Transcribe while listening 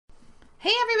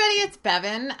Hey everybody, it's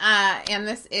Bevan, and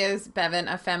this is Bevan,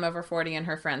 a femme over 40 and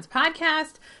her friends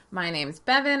podcast. My name's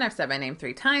Bevan. I've said my name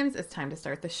 3 times. It's time to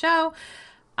start the show.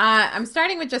 I'm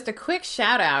starting with just a quick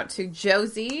shout out to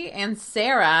Josie and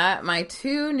Sarah, my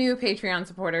 2 new Patreon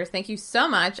supporters. Thank you so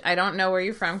much. I don't know where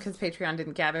you're from because Patreon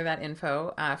didn't gather that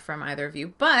info from either of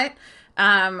you, but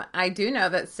I do know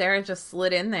that Sarah just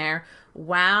slid in there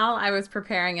while I was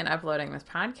preparing and uploading this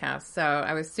podcast. So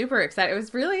I was super excited. It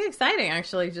was really exciting,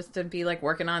 actually, just to be like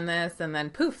working on this. And then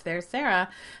poof, there's Sarah.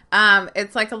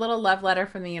 It's like a little love letter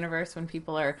from the universe when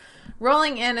people are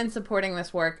rolling in and supporting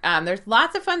this work. There's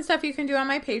lots of fun stuff you can do on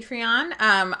my Patreon.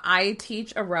 I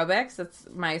teach aerobics. It's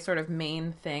my sort of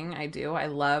main thing I do. I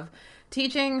love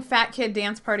teaching fat kid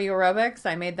dance party aerobics.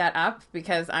 I made that up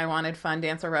because I wanted fun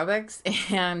dance aerobics,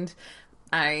 and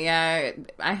I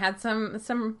had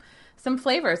some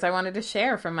flavors I wanted to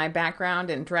share from my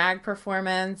background in drag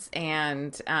performance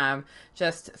and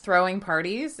just throwing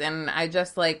parties. And I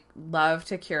just love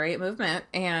to curate movement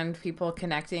and people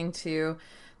connecting to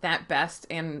that best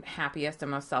and happiest and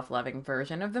most self-loving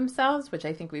version of themselves, which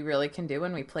I think we really can do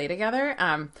when we play together.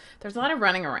 There's a lot of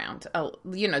running around,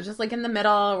 just like in the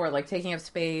middle, we're like taking up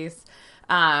space,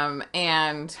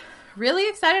 and really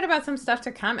excited about some stuff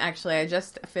to come, actually. I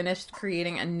just finished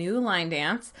creating a new line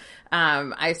dance.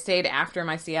 I stayed after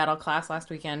my Seattle class last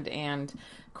weekend and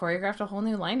choreographed a whole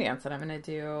new line dance that I'm going to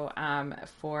do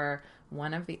for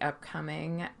one of the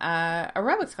upcoming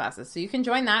aerobics classes. So you can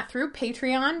join that through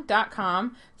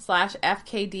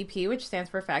patreon.com/FKDP, which stands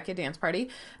for Fat Kid Dance Party.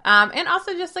 And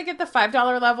also just like at the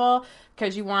 $5 level,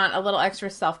 because you want a little extra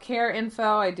self-care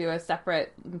info, I do a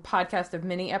separate podcast of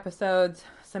mini episodes,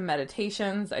 some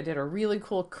meditations. I did a really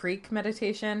cool creek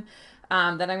meditation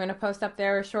that I'm going to post up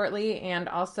there shortly. And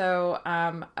also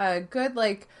a good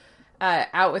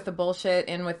out with the bullshit,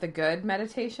 in with the good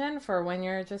meditation for when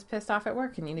you're just pissed off at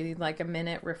work and you need like a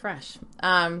minute refresh.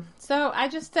 So I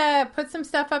just put some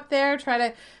stuff up there, try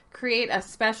to create a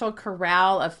special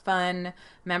corral of fun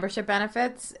membership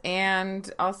benefits. And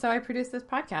also I produce this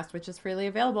podcast, which is freely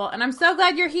available. And I'm so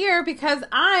glad you're here because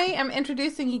I am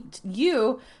introducing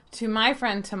you to my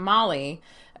friend Tamale.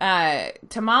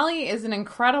 Tamale is an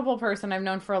incredible person I've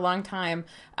known for a long time.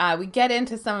 We get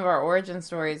into some of our origin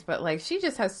stories, but she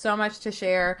just has so much to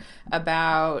share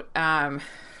about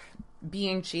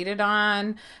being cheated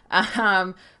on,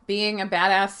 being a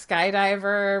badass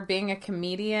skydiver, being a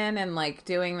comedian, and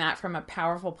doing that from a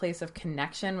powerful place of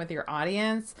connection with your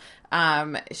audience.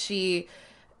 She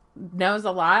knows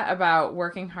a lot about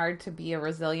working hard to be a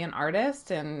resilient artist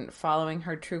and following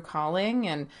her true calling,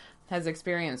 and has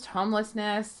experienced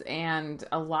homelessness and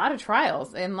a lot of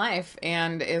trials in life,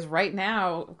 and is right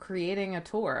now creating a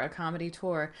comedy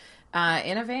tour,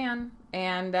 in a van,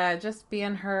 and just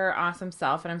being her awesome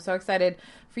self. And I'm so excited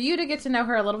for you to get to know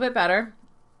her a little bit better.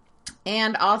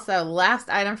 And also, last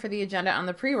item for the agenda on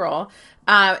the pre-roll.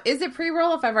 Is it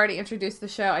pre-roll if I've already introduced the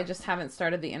show? I just haven't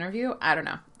started the interview. I don't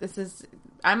know.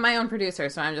 I'm my own producer,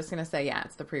 so I'm just going to say, yeah,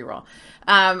 it's the pre-roll.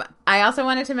 I also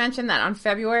wanted to mention that on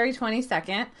February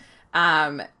 22nd,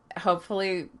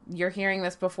 hopefully you're hearing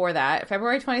this before that,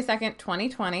 February 22nd,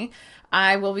 2020,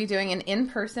 I will be doing an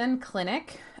in-person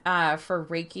clinic for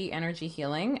Reiki energy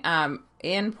healing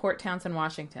in Port Townsend,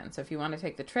 Washington. So if you want to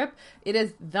take the trip, it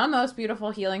is the most beautiful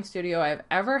healing studio I've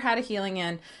ever had a healing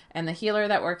in, and the healer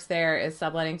that works there is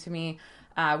subletting to me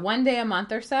one day a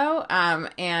month or so,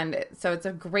 and so it's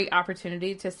a great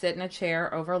opportunity to sit in a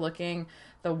chair overlooking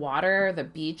the water, the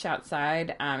beach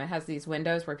outside. It has these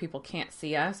windows where people can't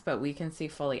see us, but we can see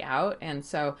fully out. And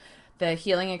so the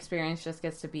healing experience just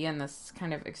gets to be in this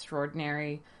kind of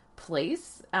extraordinary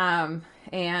place.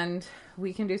 And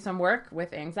we can do some work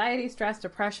with anxiety, stress,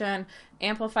 depression,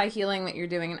 amplify healing that you're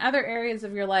doing in other areas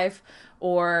of your life,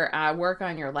 or work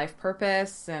on your life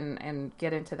purpose and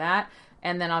get into that.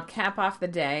 And then I'll cap off the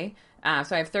day.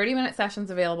 So I have 30-minute sessions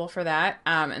available for that.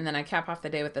 And then I cap off the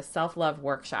day with the self-love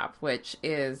workshop, which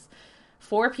is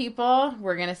 4 people.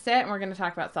 We're going to sit and we're going to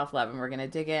talk about self-love, and we're going to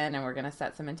dig in and we're going to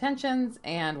set some intentions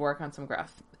and work on some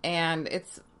growth. And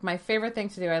it's my favorite thing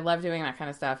to do. I love doing that kind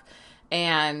of stuff.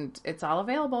 And it's all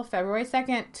available February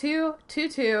 2nd,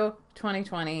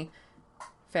 2020,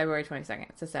 February 22nd.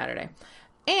 It's a Saturday.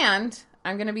 And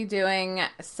I'm going to be doing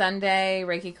Sunday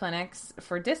Reiki clinics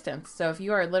for distance. So if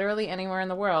you are literally anywhere in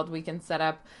the world, we can set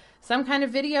up some kind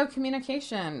of video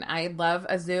communication. I love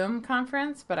a Zoom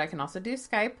conference, but I can also do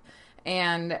Skype,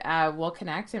 and we'll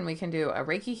connect and we can do a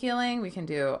Reiki healing. We can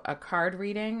do a card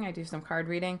reading. I do some card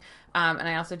reading. And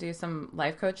I also do some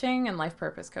life coaching and life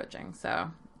purpose coaching.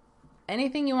 So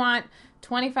anything you want,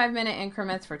 25-minute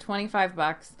increments for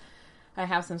 $25. I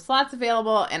have some slots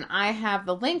available, and I have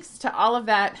the links to all of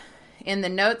that in the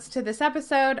notes to this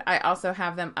episode. I also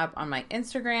have them up on my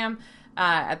Instagram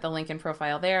at the link in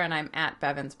profile there, and I'm at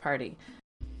Bevan's Party.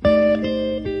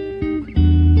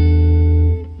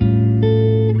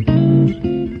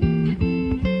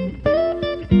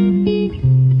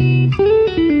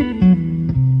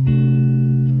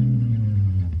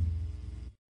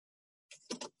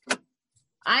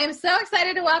 I am so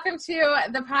excited to welcome to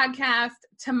the podcast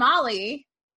Tamale.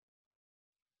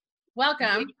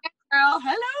 Welcome. Hey, girl.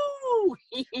 Hello.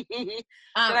 Did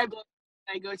I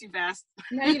go too fast?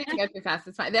 No, you didn't go too fast.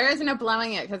 It's fine. There isn't a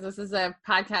blowing it because this is a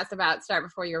podcast about start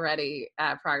before you're ready,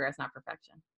 progress, not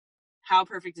perfection. How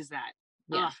perfect is that?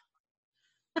 Yeah.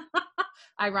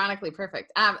 Ironically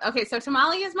perfect. Okay, so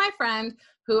Tamale is my friend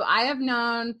who I have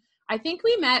known. I think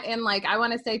we met in I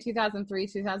want to say 2003,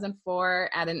 2004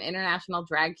 at an International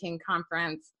Drag King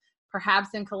conference, perhaps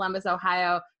in Columbus,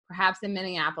 Ohio, perhaps in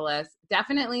Minneapolis,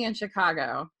 definitely in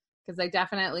Chicago, because I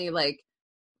definitely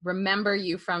remember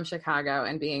you from Chicago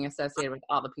and being associated with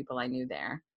all the people I knew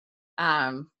there.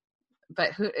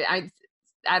 But I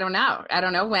don't know. I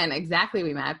don't know when exactly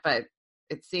we met, but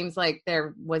it seems like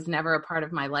there was never a part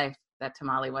of my life that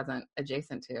Tamale wasn't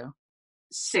adjacent to.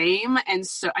 Same. And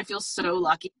so I feel so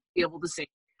lucky to be able to say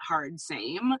hard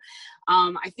same.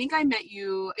 I think I met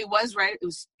you, it was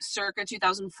circa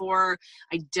 2004.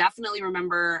 I definitely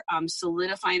remember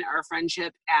solidifying our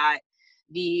friendship at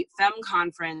the Femme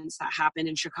conference that happened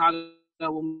in Chicago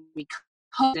when we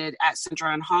hosted at Center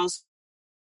on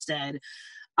Halstead.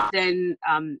 Then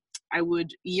I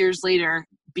would years later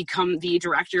become the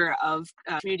director of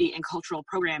community and cultural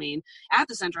programming at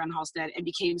the Center on Halstead and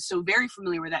became so very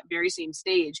familiar with that very same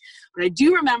stage. But I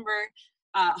do remember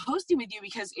hosting with you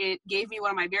because it gave me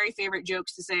one of my very favorite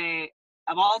jokes to say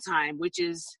of all time, which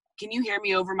is, "Can you hear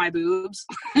me over my boobs?"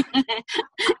 And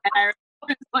I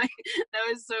remember, that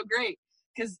was so great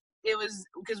because we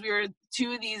were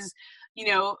two of these,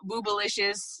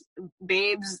 boobalicious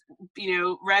babes,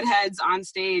 redheads on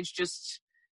stage, just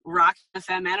rocking the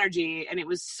femme energy, and it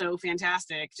was so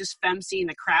fantastic. Just femme seeing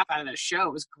the crap out of the show.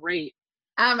 It was great.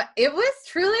 It was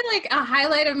truly a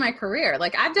highlight of my career.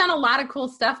 I've done a lot of cool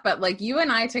stuff, but you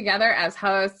and I together as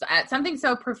hosts at something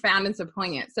so profound and so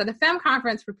poignant. So the Femme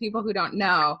Conference, for people who don't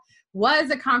know, was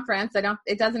a conference.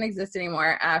 It doesn't exist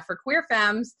anymore, for queer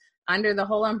femmes under the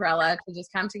whole umbrella to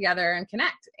just come together and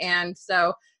connect. And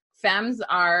so femmes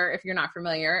are, if you're not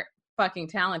familiar, fucking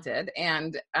talented.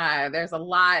 And there's a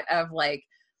lot of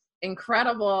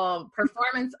incredible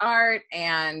performance art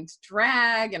and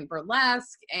drag and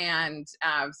burlesque and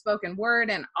spoken word,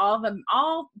 and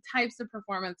all types of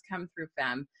performance come through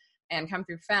femme and come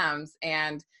through femmes.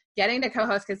 And getting to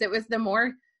co-host, because it was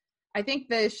I think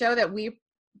the show that we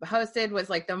hosted was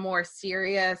the more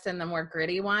serious and the more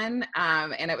gritty one,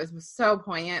 and it was so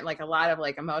poignant, a lot of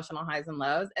emotional highs and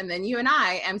lows. And then you and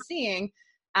I emceeing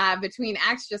between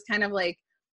acts, just kind of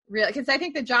really, because I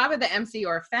think the job of the MC,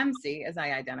 or femc as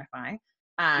I identify,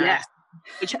 yes,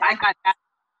 which I got that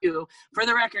too, for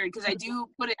the record, because I do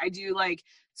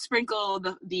sprinkle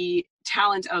the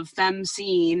talent of femme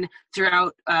scene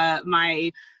throughout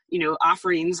my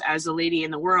offerings as a lady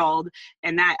in the world,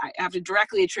 and that I have to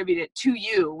directly attribute it to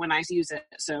you when I use it.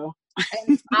 So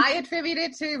and I attribute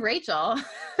it to Rachel,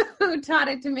 who taught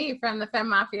it to me from the Femme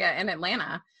Mafia in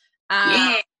Atlanta.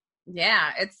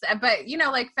 Yeah, but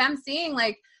femme seeing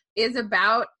is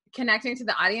about connecting to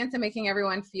the audience and making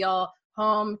everyone feel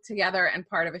home together and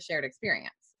part of a shared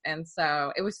experience. And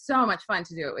so it was so much fun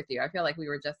to do it with you. I feel like we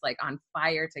were just on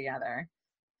fire together,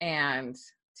 and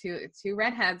two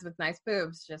redheads with nice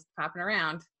boobs just popping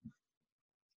around.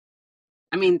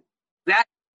 I mean, that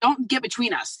don't get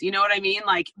between us. You know what I mean?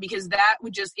 Because that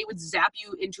would it would zap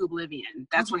you into oblivion.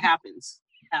 That's what happens.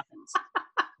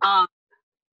 I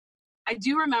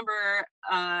do remember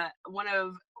I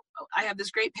have this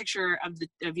great picture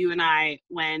of you and I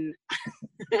when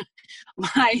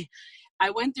I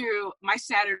went through my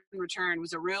Saturn return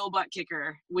was a real butt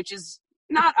kicker, which is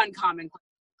not uncommon,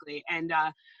 and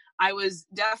I was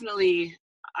definitely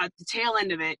at the tail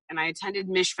end of it, and I attended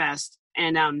Mishfest,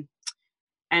 and I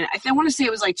want to say it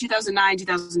was 2009,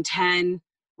 2010,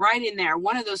 right in there,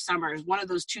 one of those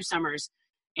two summers,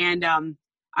 and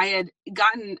I had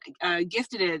gotten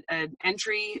gifted an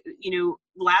entry,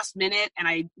 last minute, and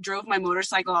I drove my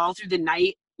motorcycle all through the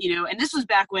night, and this was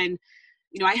back when,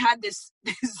 I had this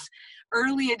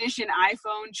early edition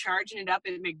iPhone, charging it up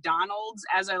at McDonald's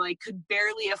as I could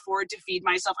barely afford to feed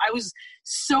myself. I was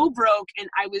so broke, and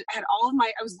I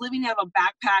was living out of a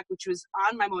backpack, which was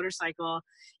on my motorcycle,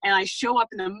 and I show up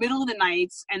in the middle of the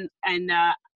nights, and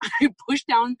I push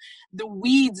down the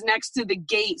weeds next to the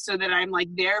gate so that I'm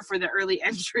there for the early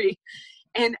entry.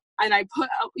 And and I put,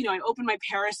 I open my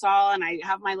parasol and I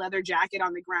have my leather jacket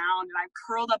on the ground and I'm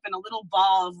curled up in a little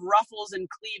ball of ruffles and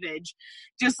cleavage,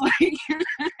 just like,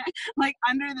 like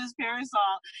under this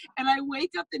parasol. And I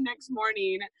wake up the next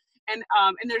morning and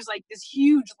there's like this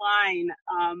huge line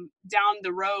down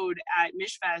the road at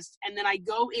Mishfest. And then I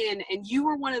go in and you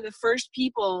were one of the first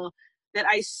people that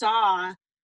I saw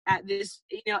at this,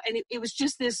 and it was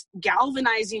just this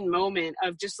galvanizing moment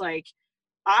of just like,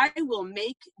 I will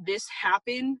make this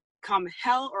happen come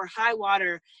hell or high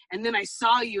water. And then I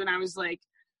saw you and I was like,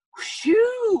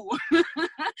 shoo,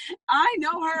 I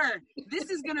know her.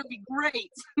 This is going to be great.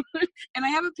 And I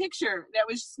have a picture that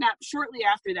was snapped shortly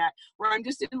after that, where I'm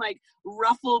just in like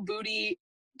ruffle booty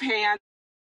pants,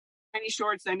 tiny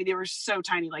shorts. I mean, they were so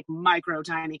tiny, like micro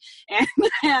tiny,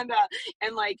 and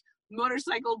like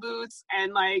motorcycle boots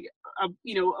and like a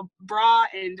bra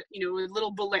and a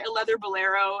little leather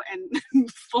bolero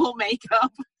and full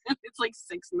makeup. It's like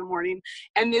 6 a.m.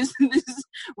 and this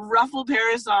ruffle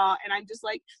parasol, and I'm just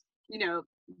like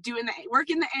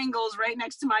working the angles right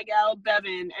next to my gal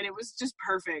Bevan, and it was just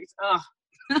perfect. Oh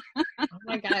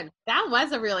my god, that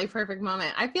was a really perfect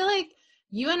moment. I feel like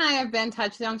you and I have been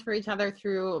touchstones for each other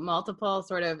through multiple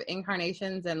sort of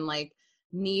incarnations and like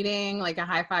needing like a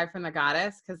high five from the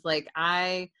goddess, because like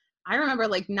I remember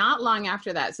like not long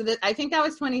after that, so that I think that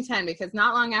was 2010, because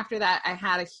not long after that I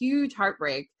had a huge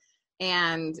heartbreak,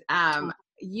 and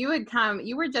you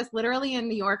were just literally in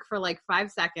New York for like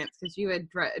 5 seconds because you had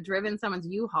driven someone's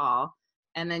U-Haul,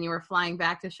 and then you were flying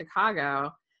back to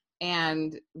Chicago,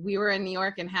 and we were in New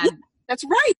York and had that's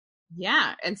right.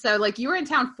 Yeah. And so like you were in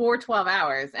town for 12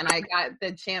 hours and I got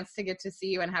the chance to get to see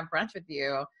you and have brunch with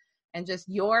you. And just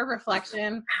your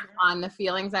reflection on the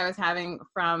feelings I was having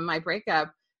from my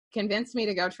breakup convinced me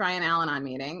to go try an Al-Anon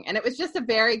meeting. And it was just a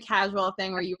very casual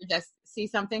thing where you would just see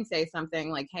something, say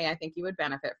something like, hey, I think you would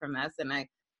benefit from this. And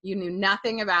you knew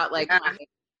nothing about like my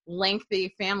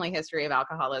lengthy family history of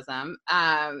alcoholism.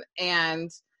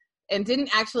 And didn't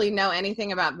actually know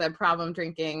anything about the problem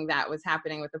drinking that was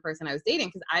happening with the person I was dating,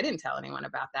 because I didn't tell anyone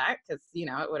about that because,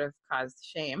 it would have caused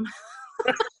shame.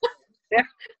 Yeah.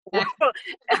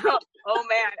 Oh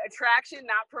man, attraction,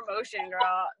 not promotion,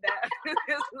 girl.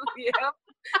 Yep.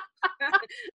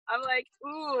 I'm like,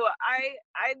 ooh,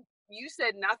 you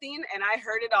said nothing and I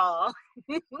heard it all.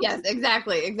 Yes,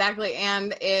 exactly.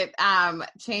 And it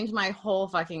changed my whole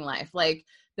fucking life. Like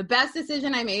the best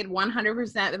decision I made,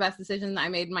 100% the best decision I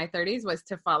made in my 30s was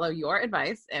to follow your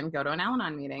advice and go to an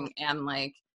Al-Anon meeting. And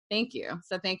like, thank you.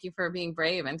 So thank you for being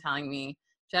brave and telling me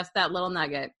just that little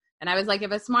nugget. And I was like,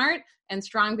 if a smart and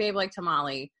strong babe like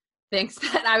Tamale thinks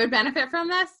that I would benefit from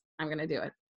this, I'm going to do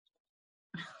it.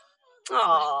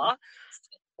 Aw.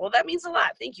 Well, that means a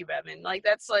lot. Thank you, Bevan. Like,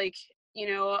 that's like,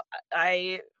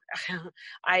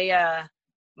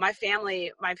 my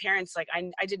family, my parents, like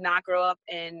I did not grow up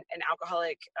in an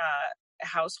alcoholic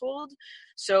household.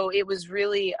 So it was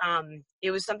really, it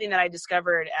was something that I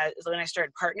discovered when I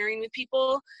started partnering with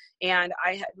people. And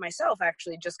I had myself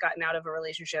actually just gotten out of a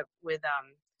relationship with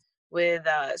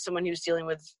someone who was dealing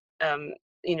with, some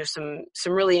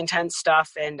really intense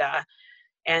stuff.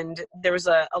 And there was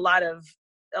a lot of,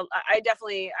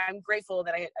 I'm grateful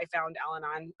that I found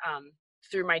Al-Anon,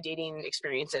 through my dating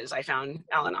experiences. I found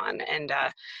Al-Anon, and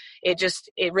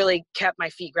it really kept my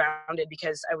feet grounded,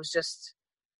 because I was just,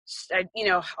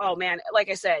 oh man,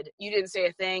 like I said, you didn't say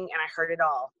a thing and I heard it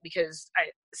all, because I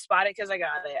spotted because I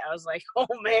got it. I was like, oh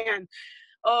man,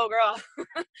 oh girl.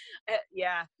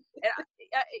 Yeah. And,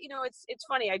 it's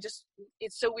funny.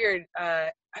 It's so weird.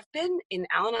 I've been in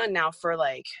Al-Anon now for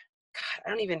like,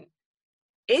 God,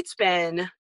 it's been,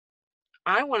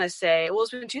 I want to say, well,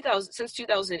 it's been since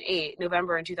 2008,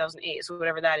 November in 2008. So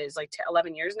whatever that is, like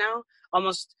 11 years now,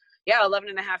 almost, 11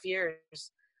 and a half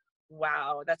years.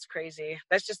 Wow. That's crazy.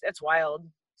 That's wild.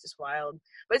 It's just wild,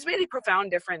 but it's made a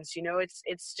profound difference.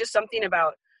 It's just something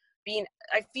about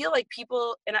I feel like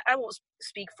people, and I won't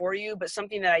speak for you, but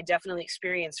something that I definitely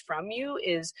experienced from you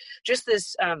is just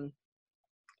this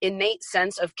innate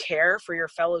sense of care for your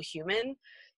fellow human.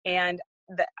 And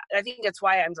I think that's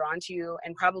why I'm drawn to you,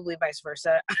 and probably vice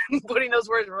versa. I'm putting those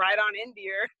words right on into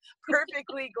your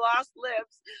perfectly glossed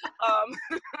lips.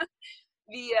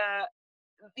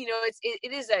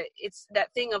 It's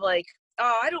that thing of like,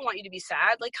 oh, I don't want you to be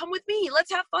sad. Like, come with me,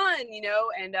 let's have fun,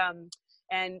 and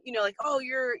like, oh,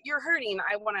 you're hurting,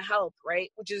 I want to help,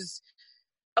 right? Which is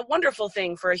a wonderful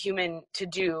thing for a human to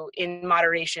do in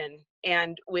moderation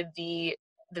and with the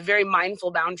very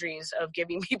mindful boundaries of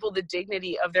giving people the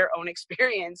dignity of their own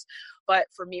experience. But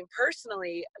for me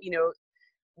personally,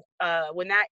 when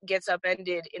that gets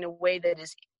upended in a way that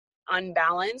is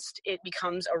unbalanced, it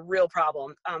becomes a real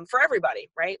problem for everybody,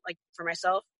 right? Like for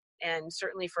myself, and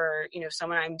certainly for, you know,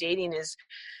 someone I'm dating is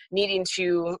needing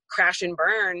to crash and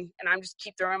burn, and I'm just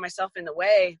keep throwing myself in the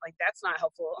way. Like that's not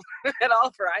helpful at all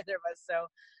for either of us. So,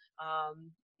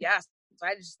 yeah, so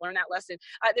I just learned that lesson.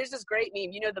 There's this great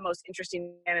meme, you know, the most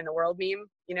interesting man in the world meme,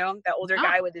 you know, that older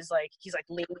guy with his like, he's like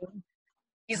leaning,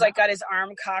 he's like got his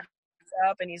arm cocked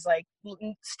up and he's like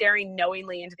staring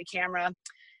knowingly into the camera.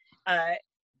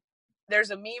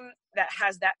 There's a meme that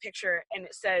has that picture and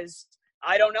it says,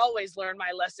 I don't always learn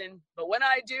my lesson, but when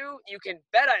I do, you can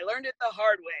bet I learned it the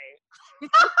hard way.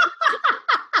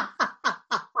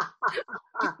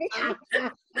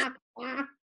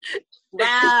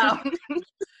 Wow.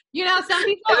 You know, some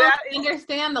people don't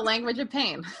understand the language of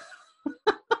pain.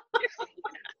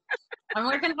 I'm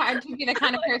working hard to be the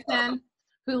kind of person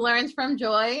who learns from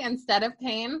joy instead of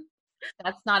pain.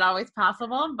 That's not always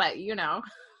possible, but you know,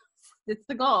 it's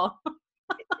the goal.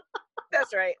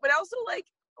 That's right. But also, like,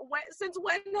 since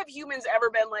when have humans ever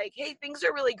been like, hey, things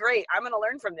are really great, I'm going to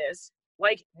learn from this?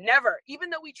 Like, never. Even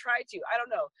though we try to. I don't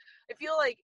know. I feel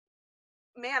like,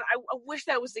 man, I wish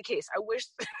that was the case. I wish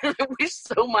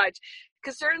so much.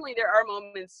 Because certainly there are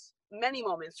moments, many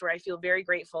moments, where I feel very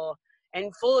grateful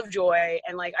and full of joy.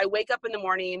 And, like, I wake up in the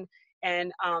morning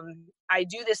and I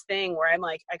do this thing where I'm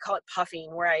like, I call it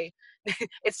puffing, where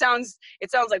it sounds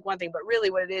like one thing, but really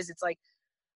what it is, it's like,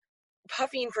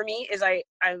 puffing for me is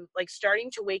I'm like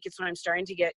starting to wake. It's when I'm starting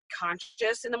to get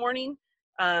conscious in the morning.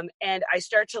 And I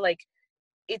start to like,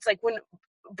 it's like when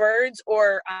birds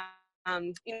or,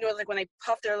 you know, like when they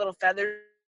puff their little feathers,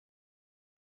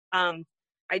 I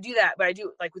do that, but I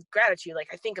do like with gratitude. Like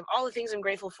I think of all the things I'm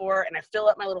grateful for and I fill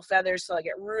up my little feathers. So I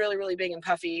get really, really big and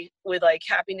puffy with like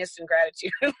happiness and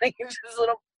gratitude. Like it's this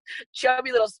little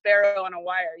chubby little sparrow on a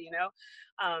wire, you know?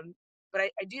 But I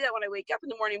do that when I wake up in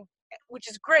the morning, which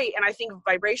is great. And I think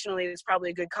vibrationally, it's probably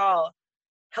a good call.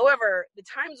 However, the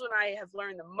times when I have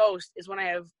learned the most is when I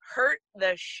have hurt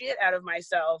the shit out of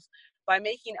myself by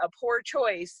making a poor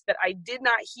choice that I did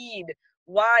not heed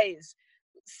wise,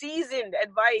 seasoned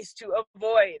advice to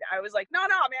avoid. I was like, no,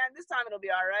 man, this time it'll be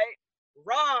all right.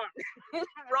 Wrong.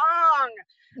 Wrong.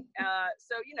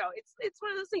 So, you know, it's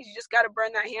one of those things. You just got to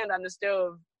burn that hand on the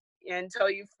stove until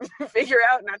you figure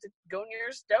out not to go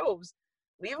near stoves.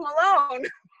 Leave them alone.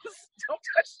 Don't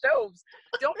touch stoves.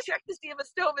 Don't check to see if a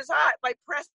stove is hot by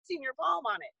pressing your palm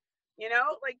on it. You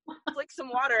know, like flick some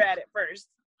water at it first.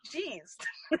 Jeez.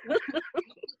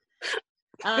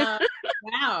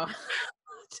 Wow.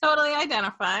 Totally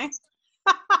identify.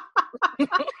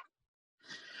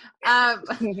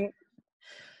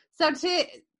 So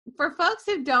for folks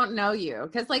who don't know you,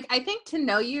 because like I think to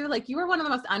know you, like you are one of the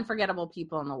most unforgettable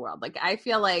people in the world. Like I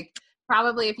feel like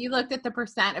probably if you looked at the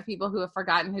percent of people who have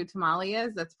forgotten who Tamale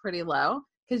is, that's pretty low.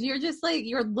 Because you're just like,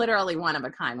 you're literally one of a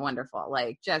kind, wonderful.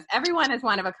 Like just everyone is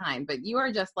one of a kind, but you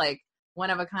are just like one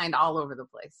of a kind all over the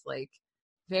place. Like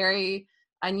very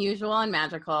unusual and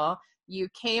magical. You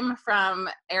came from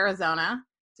Arizona,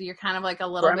 so you're kind of like a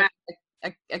little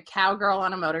bit a cowgirl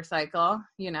on a motorcycle,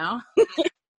 you know?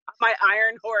 My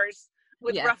iron horse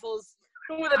with ruffles,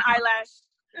 with an eyelash.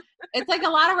 It's like a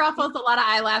lot of ruffles, a lot of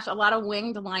eyelash, a lot of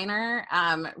winged liner,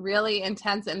 really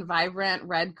intense and vibrant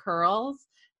red curls,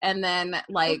 and then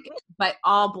like, but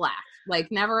all black,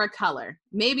 like never a color,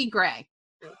 maybe gray.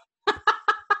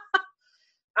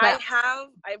 I've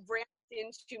branched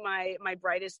into my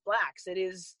brightest blacks. It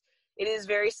is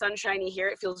very sunshiny here.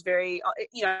 It feels very,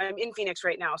 you know, I'm in Phoenix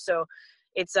right now, so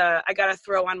it's I gotta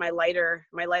throw on my lighter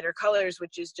colors,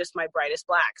 which is just my brightest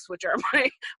blacks, which are my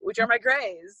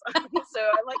grays. So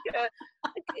I like you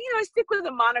know, I stick with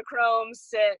a monochrome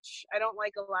sitch. I don't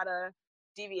like a lot of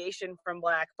deviation from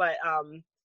black, but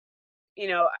you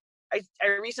know, I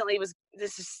recently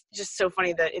this is just so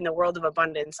funny that in the world of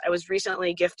abundance, I was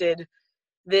recently gifted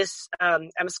this, I'm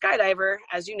a skydiver,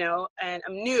 as you know, and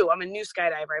I'm a new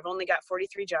skydiver. I've only got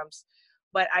 43 jumps,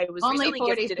 but I was recently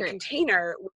gifted a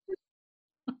container.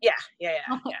 Yeah.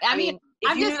 I mean,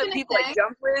 if you knew the people I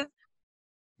jump with.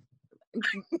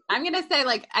 I'm going to say,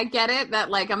 like, I get it that,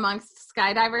 like, amongst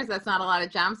skydivers, that's not a lot of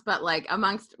jumps, but, like,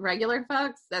 amongst regular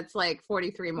folks, that's, like,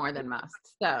 43 more than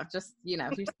most. So, just, you know,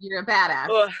 you're a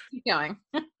badass. Keep going.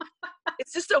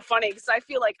 It's just so funny, because I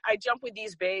feel like I jump with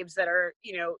these babes that are,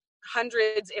 you know,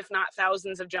 hundreds, if not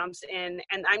thousands of jumps in,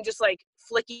 and I'm just, like,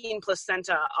 flicking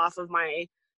placenta off of my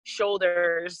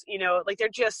shoulders, you know, like, they're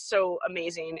just so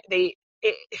amazing.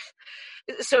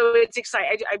 So it's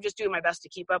exciting. I'm just doing my best to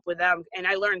keep up with them, and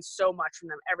I learn so much from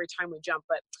them every time we jump.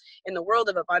 But in the world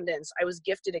of abundance, I was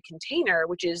gifted a container,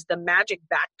 which is the Magic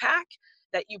Backpack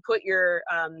that you put your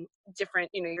different,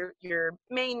 your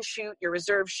main shoot, your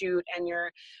reserve shoot, and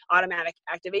your automatic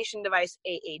activation device,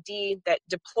 AAD, that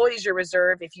deploys your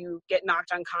reserve if you get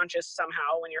knocked unconscious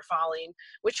somehow when you're falling,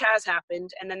 which has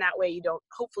happened. And then that way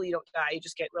hopefully you don't die, you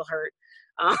just get real hurt.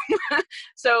 Um,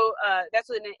 so that's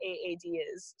what an AAD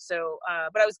is. So,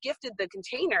 but I was gifted the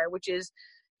container, which is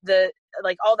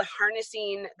all the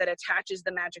harnessing that attaches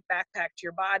the magic backpack to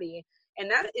your body. And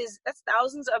that's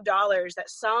thousands of dollars that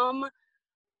some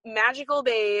magical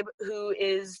babe who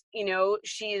is,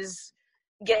 she's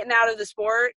getting out of the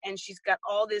sport and she's got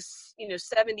all this,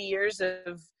 70 years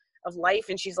of life.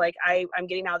 And she's like, I'm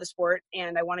getting out of the sport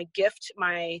and I want to gift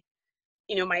my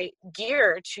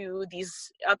gear to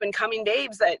these up and coming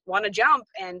babes that want to jump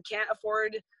and can't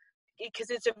afford,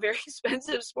 because it's a very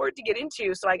expensive sport to get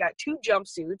into. So I got 2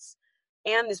 jumpsuits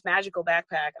and this magical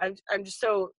backpack. I'm just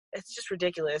it's just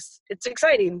ridiculous. It's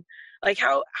exciting. Like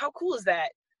how cool is that?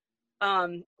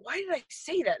 Why did I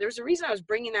say that? There was a reason I was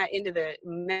bringing that into the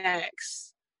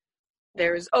mix.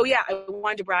 I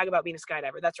wanted to brag about being a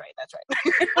skydiver. That's right.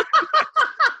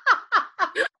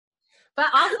 But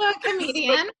also a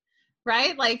comedian,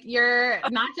 right? Like you're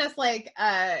not just like,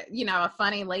 a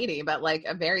funny lady, but like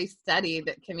a very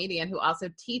studied comedian who also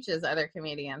teaches other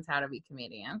comedians how to be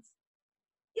comedians.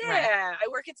 Yeah. Right. I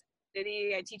work at Second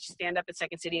City. I teach stand-up at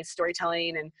Second City and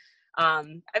storytelling. And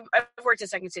I've worked at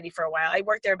Second City for a while. I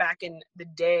worked there back in the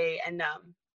day and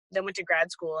then went to grad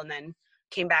school and then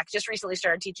came back. Just recently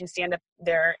started teaching stand-up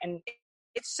there, and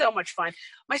it's so much fun.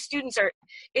 My students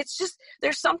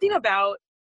there's something about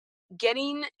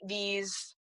getting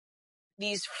these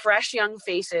fresh young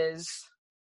faces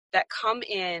that come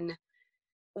in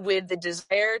with the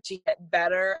desire to get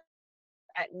better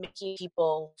at making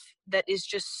people, that is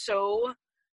just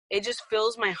it just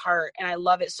fills my heart and I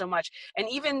love it so much. And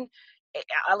even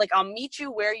I'll meet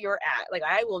you where you're at. Like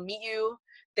I will meet you.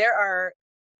 There are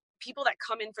people that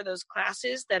come in for those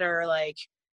classes that are like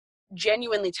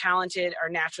genuinely talented, are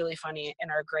naturally funny and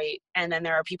are great. And then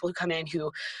there are people who come in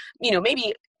who,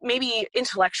 maybe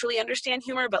intellectually understand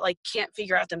humor, but like can't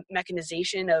figure out the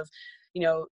mechanization of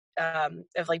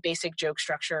like basic joke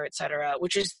structure, etc.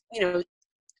 Which is,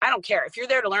 I don't care. If you're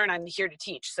there to learn, I'm here to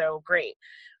teach. So great.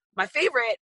 My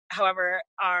favorite, however,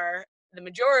 are the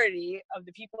majority of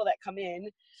the people that come in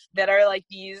that are like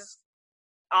these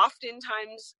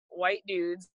oftentimes white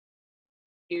dudes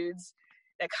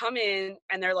that come in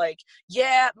and they're like,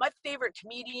 yeah, my favorite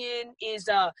comedian is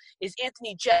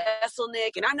Anthony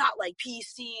Jeselnik, and I'm not like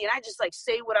PC, and I just like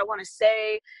say what I want to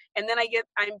say. And then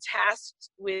I'm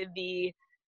tasked with the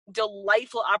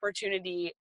delightful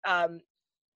opportunity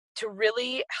to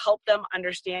really help them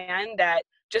understand that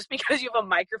just because you have a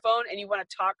microphone and you want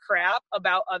to talk crap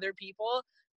about other people,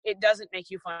 it doesn't make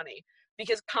you funny.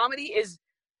 Because comedy is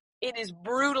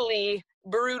brutally,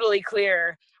 brutally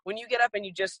clear. When you get up and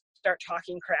you just start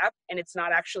talking crap and it's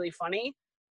not actually funny,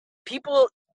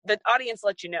 the audience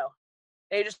lets you know.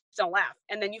 They just don't laugh.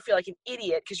 And then you feel like an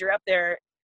idiot because you're up there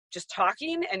just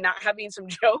talking and not having some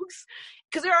jokes.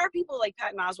 Because there are people like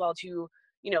Patton Oswalt who,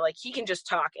 like he can just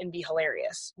talk and be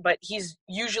hilarious, but he's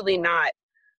usually not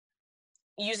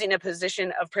using a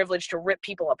position of privilege to rip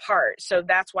people apart. So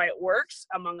that's why it works,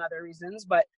 among other reasons.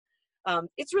 But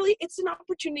it's an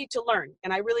opportunity to learn.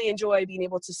 And I really enjoy being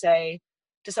able to say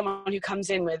to someone who comes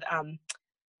in with,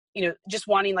 just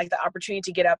wanting like the opportunity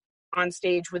to get up on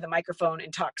stage with a microphone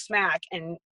and talk smack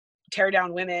and tear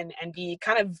down women and be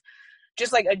kind of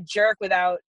just like a jerk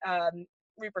without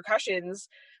repercussions,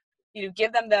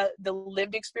 give them the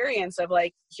lived experience of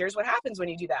like, here's what happens when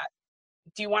you do that.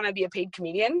 Do you want to be a paid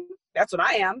comedian? That's what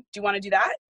I am. Do you want to do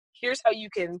that? Here's how you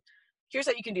can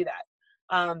do that.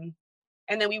 And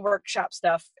then we workshop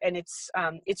stuff, and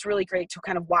it's really great to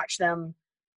kind of watch them.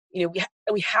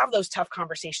 We have those tough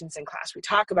conversations in class. We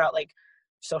talk about like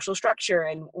social structure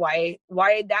and why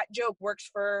that joke works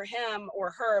for him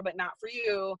or her, but not for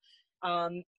you.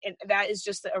 And that is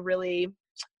just a really,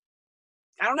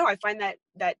 I don't know. I find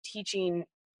that teaching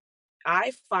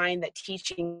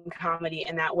comedy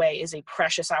in that way is a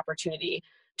precious opportunity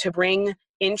to bring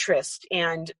interest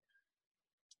and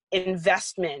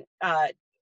investment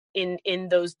in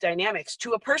those dynamics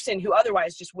to a person who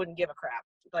otherwise just wouldn't give a crap,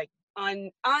 like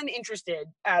uninterested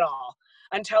at all,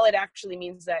 until it actually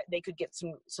means that they could get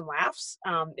some laughs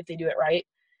if they do it right.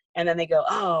 And then they go,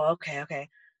 oh, okay.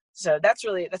 So that's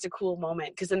a cool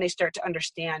moment, because then they start to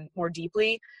understand more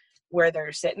deeply where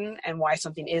they're sitting and why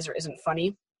something is or isn't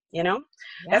funny. Yeah.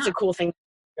 That's a cool thing.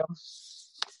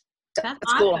 That's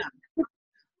awesome. Cool.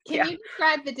 Can you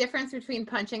describe the difference between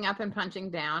punching up and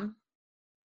punching down?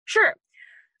 Sure.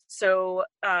 So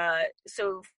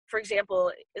for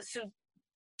example,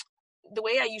 the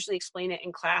way I usually explain it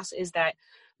in class is that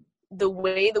the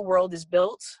way the world is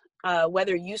built,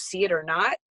 whether you see it or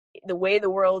not, the way the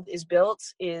world is built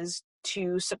is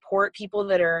to support people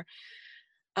that are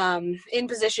in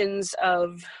positions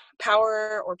of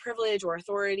power or privilege or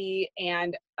authority,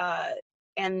 and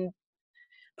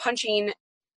punching,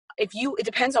 it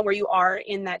depends on where you are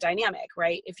in that dynamic,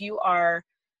 right? If you are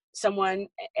someone,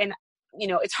 and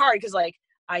it's hard because like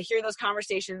I hear those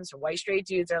conversations, white straight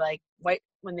dudes are like white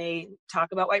when they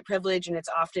talk about white privilege, and it's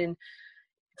often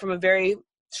from a very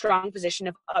strong position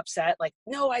of upset, like,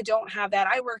 no, I don't have that.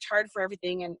 I worked hard for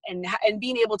everything, and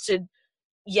being able to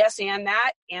yes and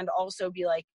that, and also be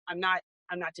like, I'm not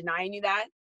denying you that,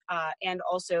 and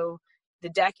also the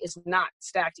deck is not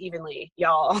stacked evenly,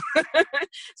 y'all.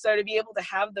 So to be able to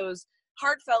have those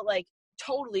heartfelt, like,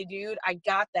 totally, dude, I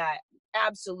got that,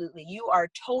 absolutely, you are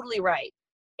totally right,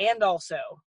 and also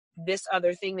this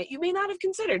other thing that you may not have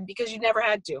considered because you never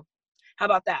had to. How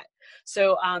about that?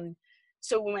 So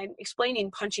when I'm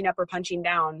explaining punching up or punching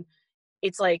down,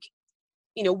 it's like,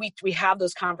 we have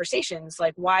those conversations,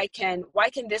 like, why can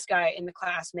this guy in the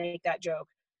class make that joke?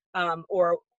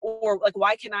 Or like,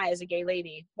 why can I, as a gay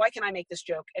lady, why can I make this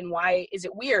joke? And why is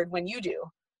it weird when you do?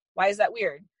 Why is that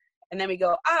weird? And then we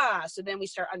go, so then we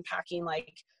start unpacking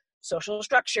like social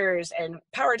structures and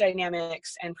power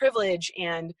dynamics and privilege.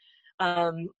 And,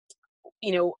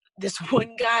 this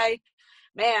one guy,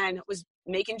 man, was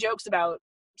making jokes about,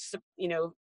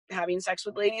 having sex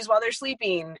with ladies while they're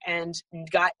sleeping, and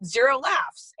got 0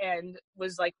 laughs and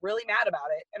was like really mad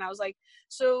about it. And I was like,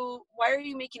 so why are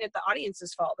you making it the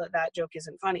audience's fault that joke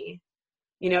isn't funny?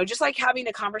 Just like having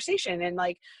a conversation, and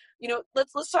like,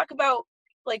 let's talk about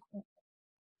like,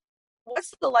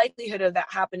 what's the likelihood of that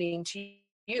happening to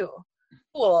you?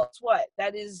 Well, it's what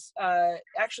that is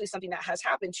actually something that has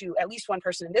happened to at least one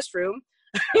person in this room.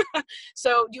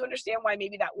 So do you understand why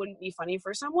maybe that wouldn't be funny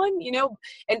for someone,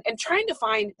 and trying to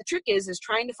find, the trick is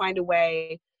trying to find a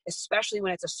way, especially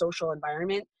when it's a social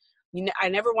environment. I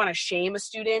never want to shame a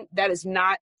student. That is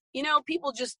not,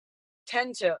 people just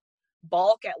tend to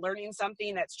balk at learning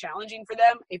something that's challenging for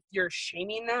them if you're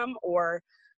shaming them or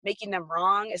making them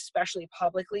wrong, especially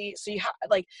publicly. So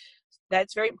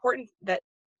that's very important. That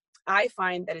I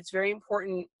find that it's very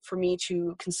important for me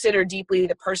to consider deeply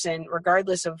the person,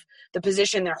 regardless of the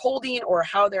position they're holding or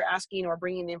how they're asking or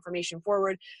bringing the information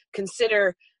forward.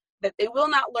 Consider that they will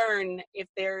not learn if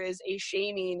there is a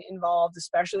shaming involved,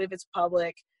 especially if it's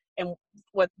public. And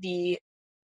what the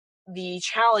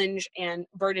challenge and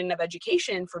burden of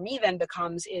education for me then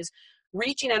becomes is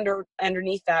reaching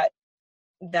underneath that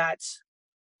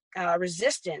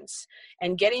resistance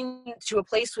and getting to a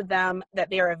place with them that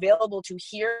they are available to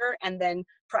hear and then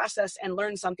process and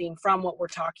learn something from what we're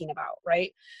talking about,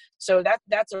 right? So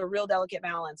that's a real delicate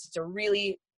balance.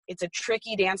 It's a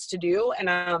tricky dance to do. And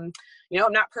I'm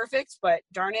not perfect, but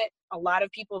darn it, a lot of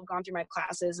people have gone through my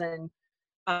classes, and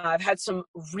I've had some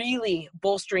really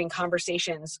bolstering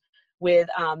conversations with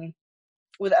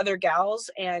other gals,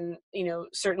 and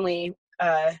certainly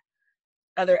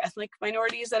other ethnic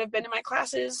minorities that have been in my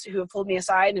classes who have pulled me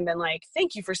aside and been like,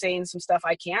 thank you for saying some stuff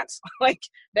I can't, like,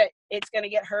 that it's going to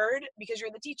get heard because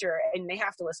you're the teacher and they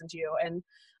have to listen to you.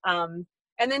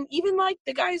 And then even like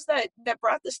the guys that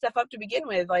brought this stuff up to begin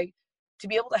with, like, to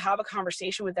be able to have a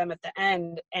conversation with them at the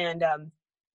end and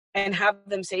have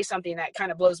them say something that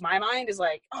kind of blows my mind is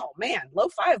like, oh man, low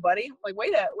 5, buddy. Like,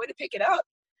 way to pick it up.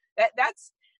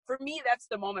 That's for me, that's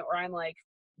the moment where I'm like,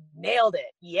 nailed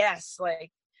it. Yes. Like,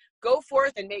 go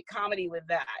forth and make comedy with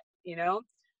that.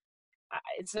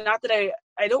 It's not that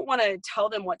I don't want to tell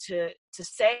them what to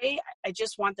say. I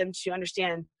just want them to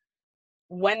understand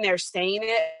when they're saying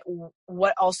it,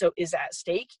 what also is at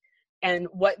stake and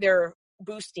what they're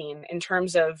boosting in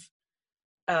terms of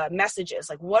messages.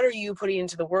 Like, what are you putting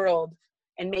into the world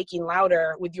and making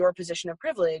louder with your position of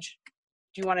privilege?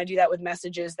 Do you want to do that with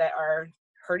messages that are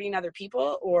hurting other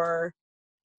people, or,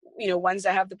 ones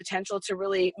that have the potential to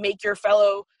really make your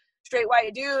fellow straight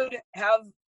white dude have,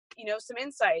 some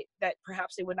insight that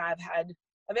perhaps they would not have had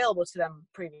available to them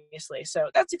previously? So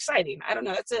that's exciting. I don't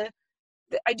know.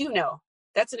 I do know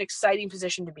that's an exciting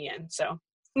position to be in. So,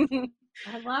 I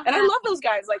love that. I love those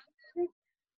guys. Like,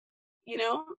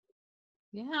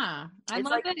 yeah, I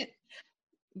love that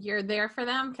you're there for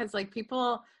them, because like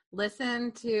people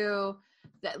listen to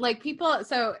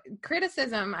so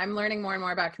criticism, I'm learning more and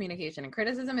more about communication, and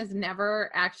criticism is never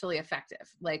actually effective.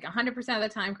 Like 100% of the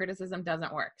time, criticism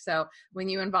doesn't work. So when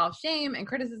you involve shame and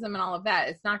criticism and all of that,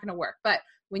 it's not going to work. But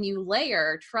when you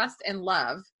layer trust and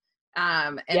love,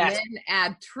 and then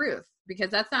add truth, because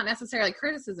that's not necessarily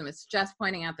criticism. It's just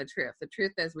pointing out the truth. The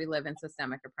truth is we live in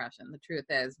systemic oppression. The truth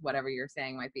is whatever you're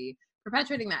saying might be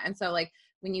perpetuating that. And so like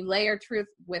when you layer truth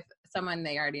with someone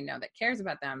they already know that cares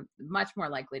about them, much more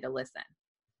likely to listen.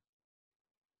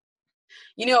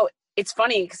 You know, it's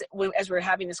funny because as we're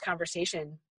having this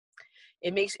conversation,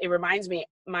 it reminds me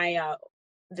my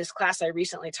this class I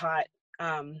recently taught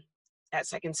at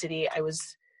Second City.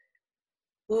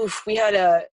 We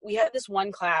had this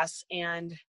one class,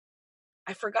 and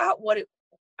I forgot what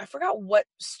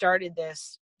started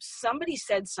this. Somebody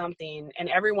said something, and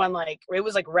everyone it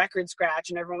was like record scratch,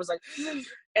 and everyone was like,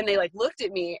 and they like looked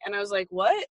at me, and I was like,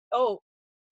 what? Oh,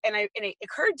 and it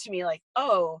occurred to me like,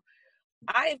 oh,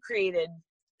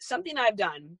 something I've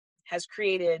done has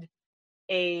created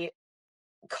a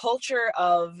culture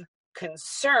of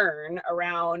concern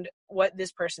around what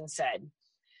this person said.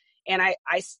 And I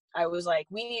was like,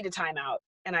 we need a timeout.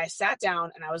 And I sat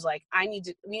down and I was like, we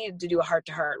need to do a heart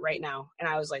to heart right now. And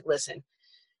I was like, listen,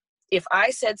 if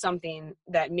I said something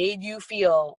that made you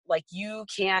feel like you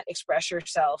can't express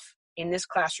yourself in this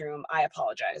classroom, I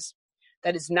apologize.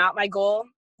 That is not my goal.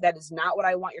 That is not what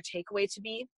I want your takeaway to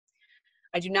be.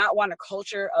 I do not want a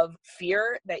culture of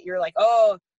fear that you're like,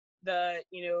 oh, the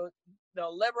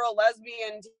liberal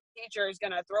lesbian teacher is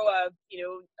going to throw a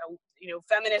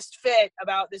feminist fit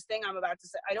about this thing I'm about to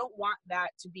say. I don't want that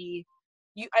to be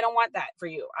you. I don't want that for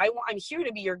you. I'm here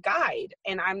to be your guide.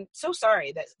 And I'm so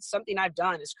sorry that something I've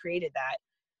done has created that.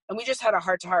 And we just had a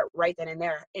heart to heart right then and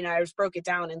there. And I just broke it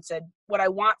down and said, what I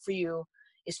want for you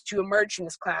is to emerge from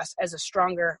this class as a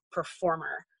stronger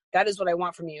performer. That is what I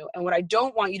want from you. And what I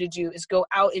don't want you to do is go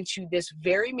out into this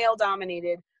very male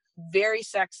dominated, very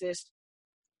sexist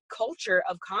culture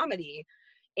of comedy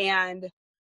and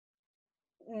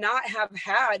not have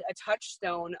had a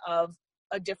touchstone of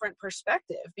a different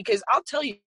perspective. Because I'll tell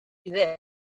you this,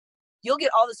 you'll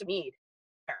get all this mead.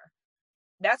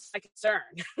 That's my concern.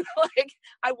 Like,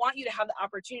 I want you to have the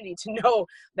opportunity to know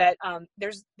that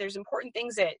there's important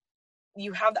things that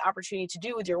you have the opportunity to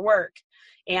do with your work.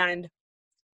 And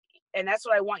that's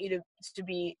what I want you to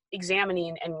be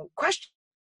examining and questioning.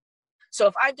 So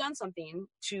if I've done something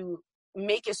to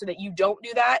make it so that you don't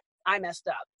do that, I messed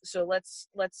up. So let's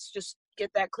just get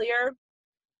that clear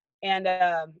and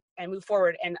move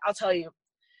forward. And I'll tell you,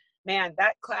 man,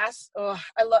 that class, oh,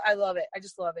 I love it. I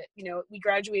just love it. You know, we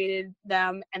graduated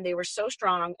them and they were so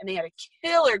strong and they had a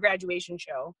killer graduation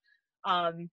show.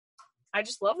 I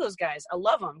just love those guys. I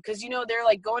love them because, they're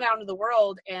like going out into the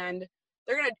world and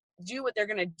they're going to do what they're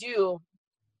going to do.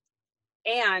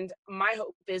 And my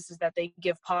hope is that they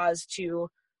give pause to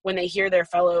when they hear their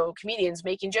fellow comedians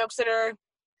making jokes that are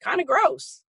kind of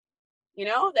gross,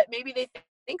 that maybe they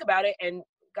think about it and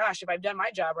gosh, if I've done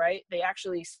my job right, they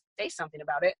actually say something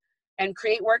about it and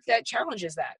create work that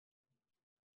challenges that.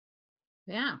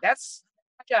 Yeah. That's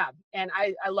my job. And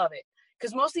I love it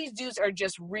because most of these dudes are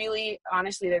just really,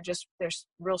 honestly, they're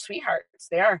real sweethearts.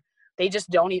 They just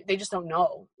don't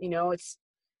know,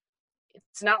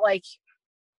 it's not like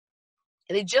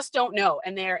they just don't know.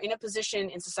 And they're in a position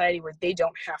in society where they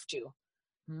don't have to.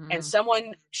 Mm-hmm. And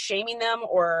someone shaming them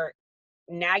or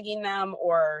nagging them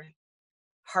or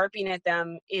harping at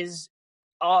them is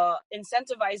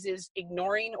incentivizes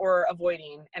ignoring or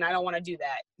avoiding. And I don't want to do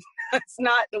that. That's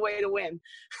not the way to win.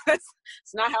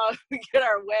 It's not how we get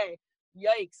our way.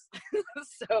 Yikes.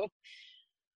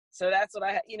 So that's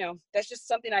what that's just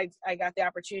something I got the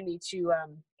opportunity to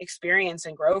experience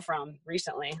and grow from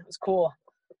recently. It was cool.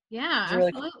 Yeah,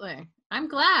 absolutely. Really cool. I'm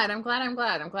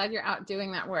glad you're out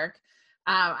doing that work.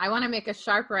 I want to make a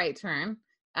sharp right turn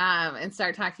and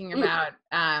start talking about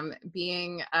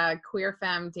being a queer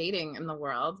femme dating in the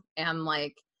world and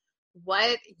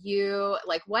what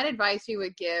advice you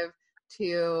would give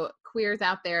to queers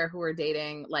out there who are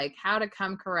dating, how to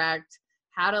come correct,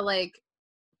 how to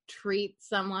treat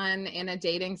someone in a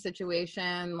dating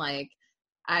situation.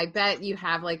 I bet you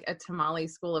have a Tamale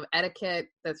school of etiquette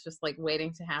that's just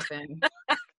waiting to happen.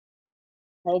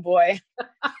 Oh boy.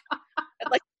 I'd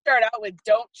like to start out with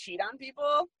don't cheat on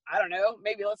people. I don't know.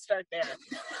 Maybe let's start there.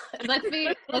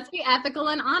 Let's be ethical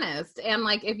and honest. And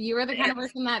if you are the kind of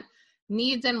person that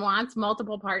needs and wants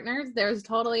multiple partners, there's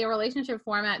totally a relationship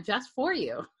format just for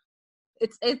you.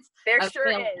 It's there sure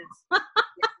is.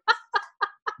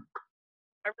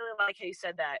 I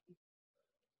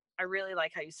really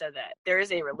like how you said that. There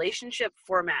is a relationship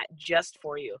format just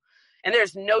for you. And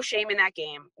there's no shame in that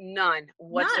game. None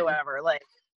whatsoever.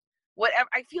 Whatever.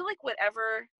 I feel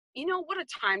whatever, what a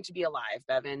time to be alive,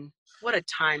 Bevan. What a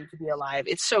time to be alive.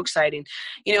 It's so exciting.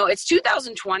 It's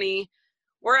 2020.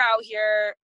 We're out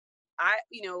here.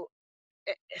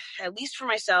 At least for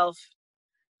myself,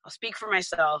 I'll speak for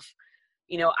myself.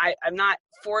 I'm not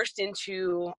forced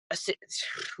into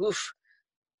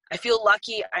I feel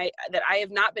lucky that I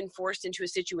have not been forced into a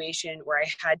situation where I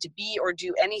had to be or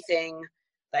do anything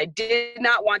that I did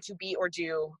not want to be or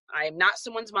do. I am not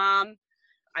someone's mom.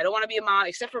 I don't want to be a mom,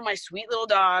 except for my sweet little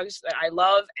dogs that I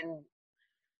love and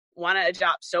want to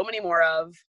adopt so many more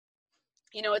of.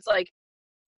 It's like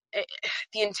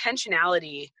the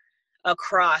intentionality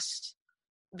across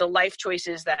the life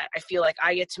choices that I feel like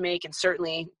I get to make. And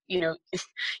certainly, you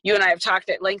and I have talked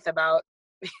at length about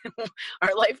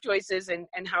our life choices and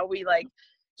how we like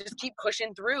just keep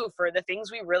pushing through for the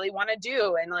things we really want to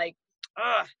do, and like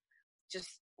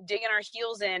just digging our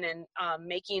heels in and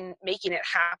making it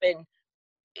happen.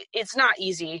 It's not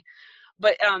easy,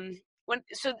 but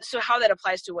so how that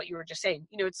applies to what you were just saying,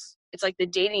 it's like the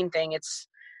dating thing. It's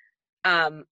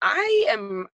if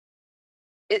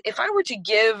I were to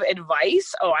give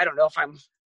advice, I don't know if I'm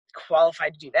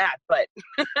qualified to do that, but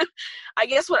I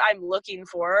guess what I'm looking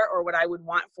for, or what I would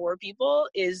want for people,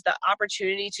 is the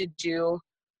opportunity to do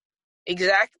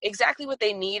exactly what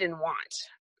they need and want,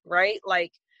 right?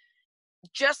 Like,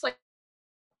 just like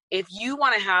if you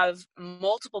want to have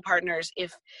multiple partners,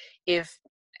 if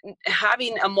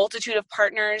having a multitude of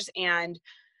partners and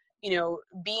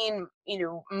being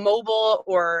mobile,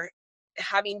 or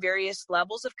having various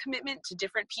levels of commitment to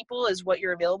different people is what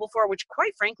you're available for, which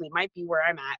quite frankly might be where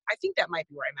I'm at. I think that might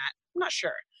be where I'm at. I'm not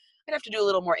sure. I'd have to do a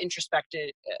little more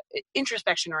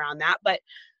introspection around that, but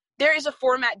there is a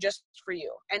format just for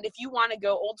you. And if you want to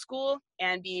go old school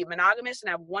and be monogamous and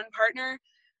have one partner,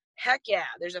 heck yeah,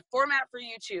 there's a format for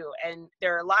you too. And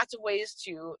there are lots of ways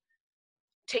to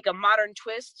take a modern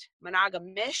twist,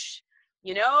 monogamish,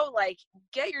 like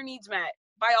get your needs met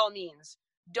by all means.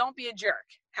 Don't be a jerk.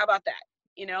 How about that?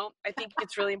 I think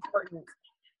it's really important.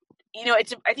 I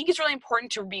think it's really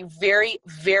important to be very,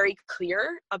 very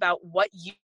clear about what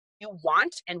you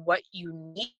want and what you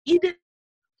need.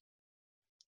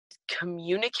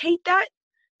 Communicate that.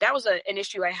 That was an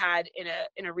issue I had in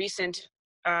a recent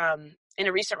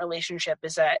relationship,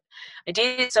 is that I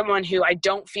dated someone who I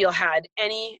don't feel had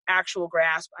any actual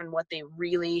grasp on what they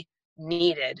really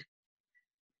needed.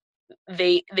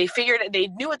 They figured, they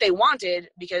knew what they wanted,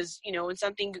 because when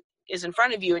something is in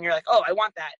front of you and you're like, oh, I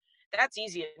want that, that's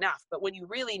easy enough. But when you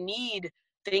really need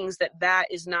things that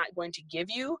is not going to give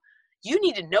you, you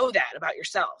need to know that about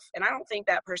yourself. And I don't think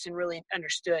that person really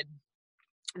understood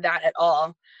that at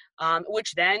all,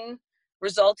 which then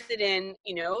resulted in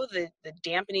the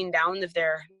dampening down of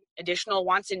their additional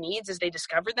wants and needs as they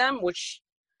discovered them, which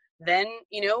then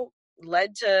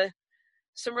led to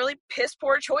some really piss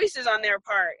poor choices on their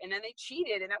part, and then they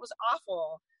cheated, and that was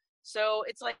awful. So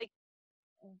it's like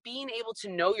being able to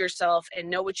know yourself and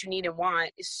know what you need and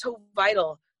want is so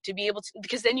vital to be able to,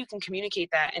 because then you can communicate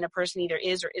that, and a person either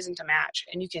is or isn't a match,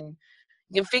 and you can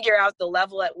figure out the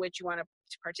level at which you want to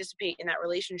participate in that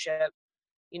relationship,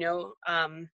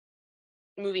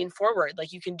 moving forward.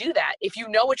 Like, you can do that. If you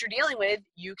know what you're dealing with,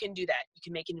 you can do that. You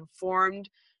can make an informed,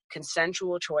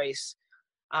 consensual choice.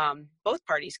 Both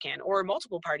parties can, or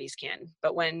multiple parties can.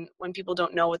 But when people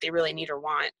don't know what they really need or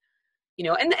want,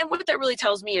 and what that really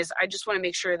tells me is I just want to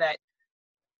make sure that,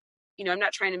 I'm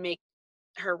not trying to make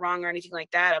her wrong or anything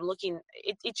like that. I'm looking,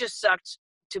 it just sucked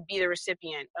to be the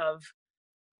recipient of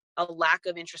a lack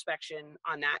of introspection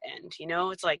on that end.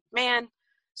 It's like, man,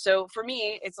 so for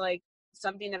me, it's like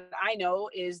something that I know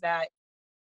is that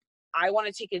I want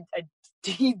to take a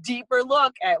deeper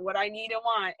look at what I need and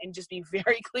want, and just be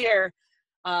very clear,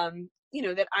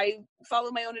 that I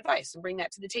follow my own advice and bring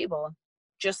that to the table,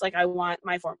 just like I want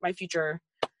my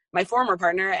former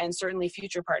partner, and certainly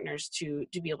future partners to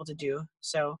be able to do.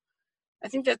 So I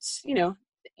think that's, I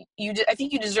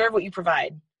think you deserve what you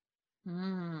provide.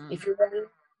 If you're ready,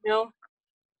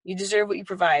 you deserve what you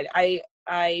provide.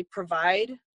 I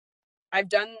provide. I've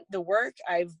done the work.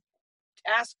 I've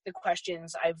asked the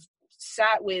questions. I've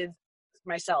sat with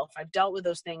myself. I've dealt with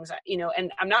those things,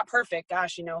 and I'm not perfect.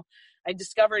 Gosh, I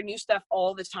discover new stuff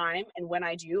all the time. And when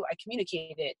I do, I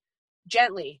communicate it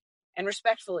gently and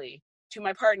respectfully to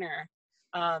my partner,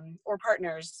 or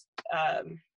partners.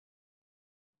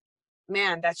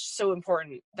 Man, that's so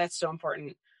important. That's so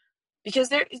important, because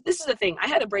this is the thing. I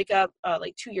had a breakup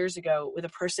like 2 years ago with a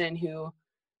person who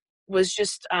was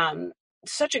just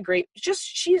such a great,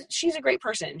 she's a great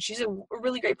person. She's a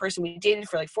really great person. We dated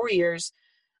for like 4 years.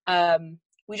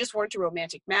 We just weren't a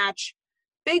romantic match.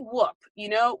 Big whoop,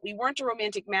 we weren't a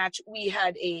romantic match. We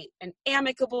had an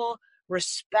amicable,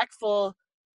 respectful,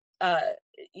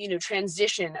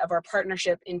 transition of our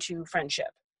partnership into friendship.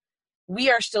 We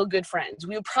are still good friends.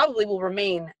 We probably will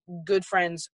remain good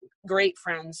friends, great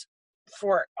friends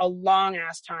for a long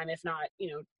ass time, if not,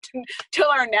 till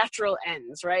our natural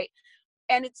ends, right?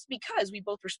 And it's because we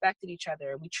both respected each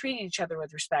other. We treated each other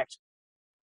with respect.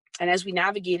 And as we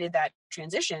navigated that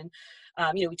transition,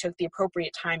 we took the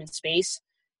appropriate time and space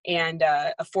and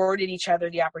afforded each other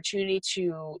the opportunity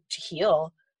to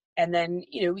heal. And then,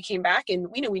 we came back and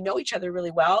we know each other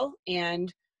really well,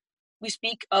 and we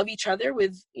speak of each other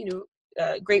with,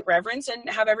 great reverence and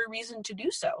have every reason to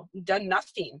do so. We've done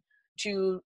nothing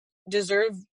to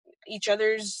deserve each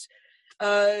other's,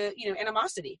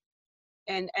 animosity.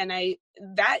 And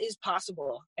that is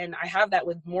possible. And I have that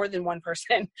with more than one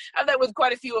person. I have that with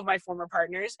quite a few of my former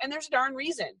partners. And there's a darn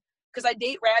reason, because I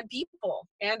date rad people.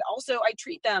 And also I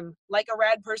treat them like a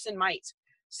rad person might.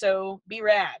 So be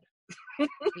rad. Be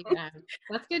rad.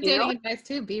 That's good dating advice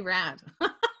too. Be rad.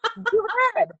 Be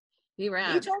rad. Be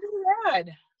rad. Be totally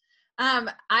rad.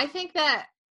 I think that,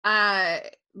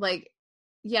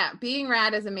 being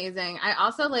rad is amazing. I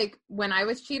also, when I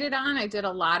was cheated on, I did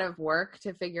a lot of work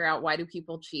to figure out why do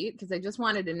people cheat, because I just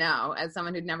wanted to know, as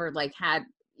someone who'd never had,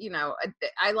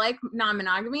 I like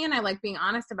non-monogamy, and I like being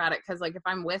honest about it, because if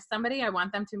I'm with somebody, I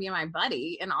want them to be my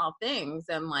buddy in all things,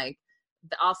 and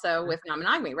also with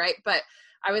non-monogamy, right? But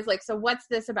I was so what's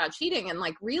this about cheating? And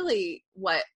really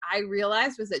what I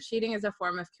realized was that cheating is a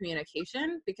form of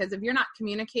communication, because if you're not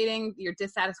communicating your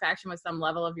dissatisfaction with some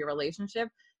level of your relationship,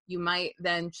 you might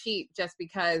then cheat just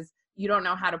because you don't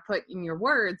know how to put in your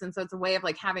words. And so it's a way of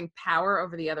having power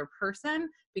over the other person,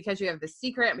 because you have the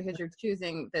secret, because you're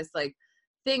choosing this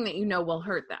thing that will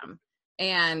hurt them.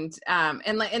 And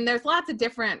there's lots of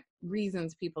different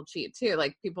reasons people cheat too.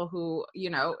 People who,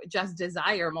 just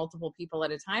desire multiple people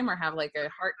at a time, or have a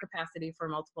heart capacity for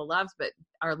multiple loves, but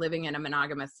are living in a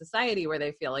monogamous society where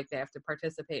they feel like they have to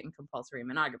participate in compulsory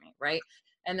monogamy. Right.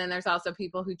 And then there's also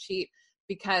people who cheat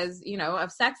because,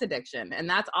 of sex addiction. And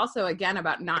that's also, again,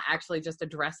 about not actually just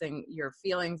addressing your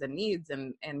feelings and needs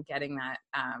and getting that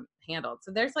handled.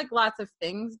 So there's lots of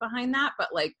things behind that. But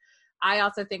I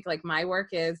also think my work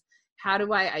is, how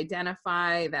do I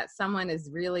identify that someone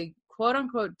is really quote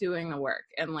unquote doing the work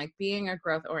and being a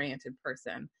growth oriented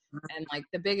person? And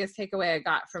the biggest takeaway I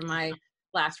got from my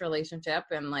last relationship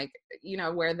and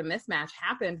where the mismatch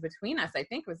happened between us, I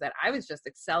think, was that I was just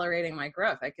accelerating my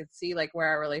growth. I could see where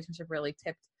our relationship really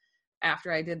tipped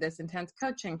after I did this intense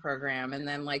coaching program. And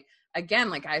then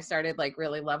again, I started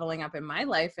really leveling up in my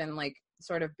life and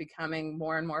sort of becoming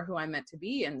more and more who I'm meant to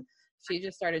be. And she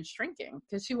just started shrinking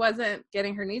because she wasn't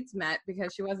getting her needs met,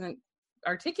 because she wasn't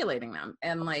articulating them.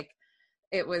 And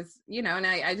it was, and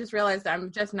I just realized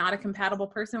I'm just not a compatible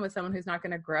person with someone who's not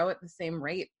going to grow at the same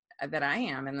rate that I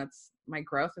am. And that's, my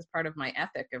growth is part of my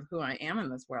ethic of who I am in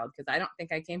this world. Because I don't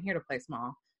think I came here to play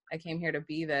small. I came here to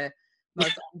be the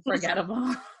most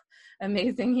unforgettable,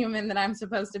 amazing human that I'm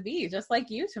supposed to be, just like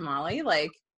you, Tamale.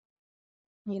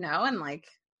 And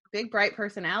big, bright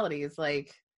personalities,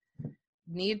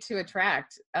 need to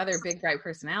attract other big, bright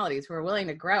personalities who are willing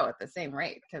to grow at the same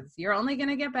rate, because you're only going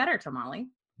to get better, Tamale.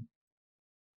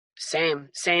 Same,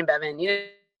 Bevan.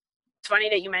 It's funny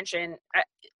that you mentioned, I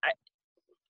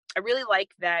really like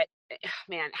that,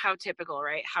 man, how typical,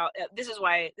 right? How, this is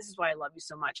why I love you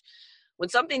so much. When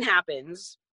something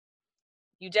happens,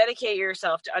 you dedicate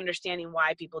yourself to understanding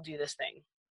why people do this thing.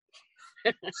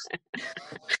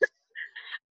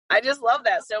 I just love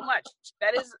that so much.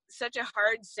 That is such a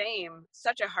hard same.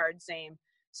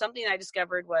 Something I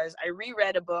discovered was, I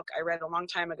reread a book I read a long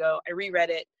time ago. I reread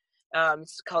it.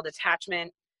 It's called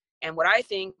Attachment. And what I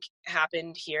think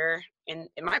happened here in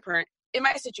my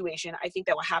situation, I think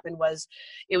that what happened was,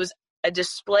 it was a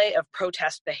display of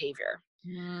protest behavior.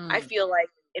 I feel like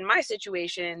in my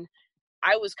situation,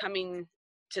 I was coming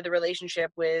to the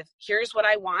relationship with, here's what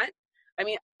I want. I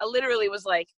mean, I literally was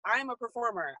I'm a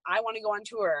performer. I want to go on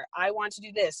tour. I want to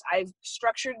do this. I've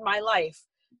structured my life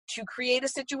to create a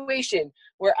situation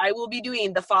where I will be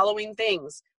doing the following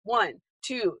things. 1,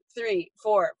 2, 3,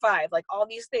 4, 5, all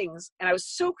these things. And I was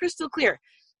so crystal clear.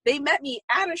 They met me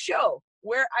at a show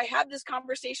where I had this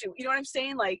conversation. You know what I'm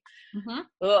saying? And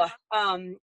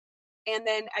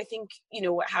then I think,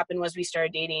 what happened was, we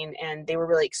started dating, and they were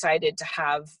really excited to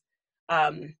have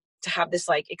this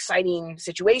exciting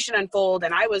situation unfold.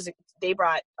 And they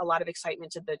brought a lot of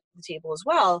excitement to the table as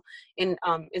well, in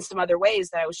some other ways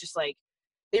that I was just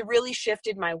they really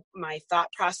shifted my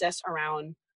thought process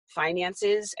around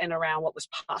finances and around what was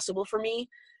possible for me.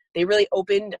 They really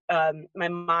opened my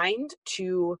mind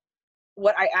to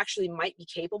what I actually might be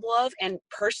capable of. And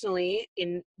personally,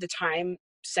 in the time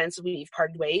since we've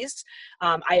parted ways,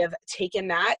 I have taken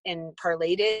that and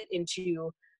parlayed it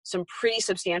into some pretty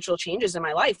substantial changes in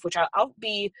my life, which I'll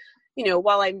be,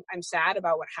 while I'm sad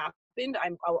about what happened,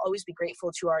 I'll always be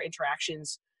grateful to our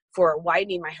interactions for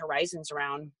widening my horizons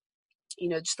around,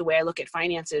 just the way I look at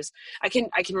finances. I can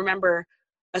remember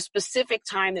a specific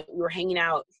time that we were hanging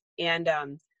out, and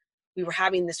we were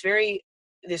having this very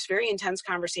intense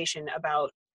conversation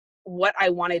about what I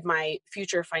wanted my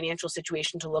future financial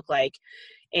situation to look like.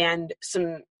 And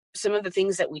some of the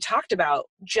things that we talked about,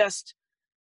 just,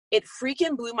 it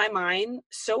freaking blew my mind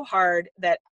so hard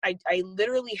that I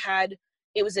literally had,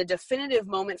 it was a definitive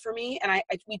moment for me. And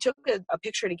we took a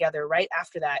picture together right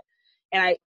after that.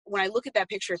 And when I look at that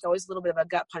picture, it's always a little bit of a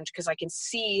gut punch, because I can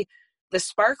see the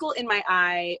sparkle in my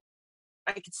eye.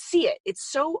 I could see it.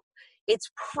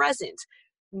 It's present.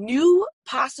 New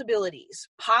possibilities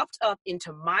popped up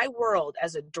into my world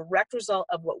as a direct result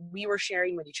of what we were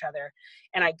sharing with each other.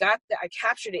 And I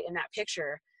captured it in that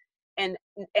picture. And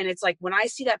it's like, when I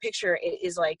see that picture, it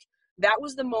is like, that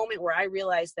was the moment where I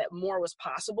realized that more was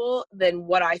possible than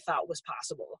what I thought was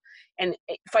possible, and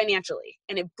financially,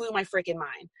 and it blew my freaking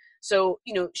mind. So,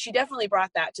 she definitely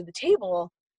brought that to the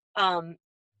table. And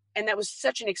that was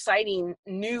such an exciting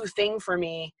new thing for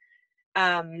me.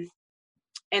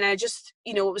 And I just,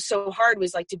 what was so hard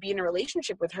was like to be in a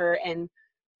relationship with her and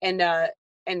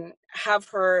have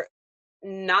her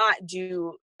not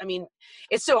do, I mean,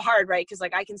 it's so hard, right? Because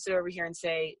like I can sit over here and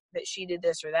say that she did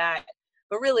this or that,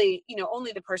 but really,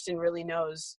 only the person really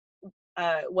knows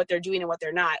what they're doing and what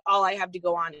they're not. All I have to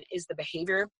go on is the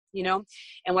behavior, and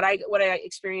what I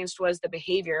experienced was the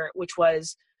behavior, which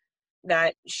was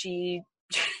that she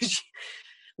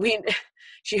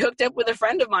hooked up with a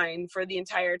friend of mine for the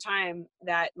entire time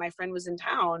that my friend was in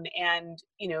town. And,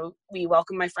 we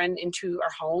welcomed my friend into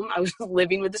our home. I was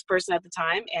living with this person at the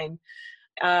time, and,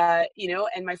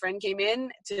 and my friend came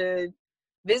in to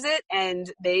visit,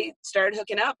 and they started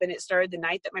hooking up, and it started the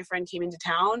night that my friend came into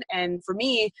town. And for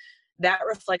me, that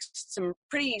reflects some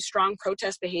pretty strong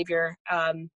protest behavior.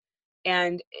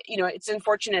 And, it's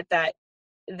unfortunate that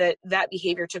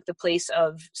behavior took the place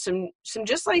of some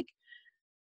just like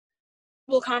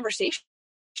conversations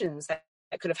that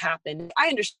could have happened. I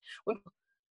understand when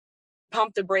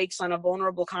pump the brakes on a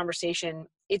vulnerable conversation,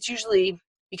 it's usually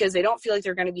because they don't feel like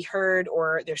they're going to be heard,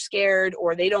 or they're scared,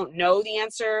 or they don't know the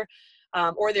answer,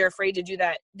 or they're afraid to do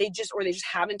that. They just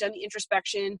haven't done the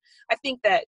introspection. I think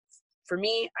that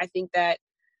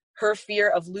her fear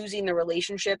of losing the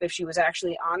relationship, if she was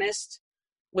actually honest,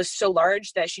 was so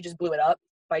large that she just blew it up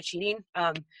by cheating.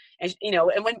 And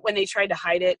when they tried to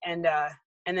hide it, and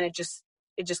then it just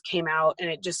came out, and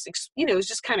it just, it was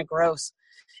just kind of gross.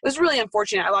 It was really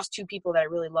unfortunate. I lost two people that I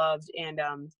really loved. And,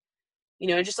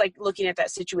 just like looking at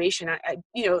that situation, I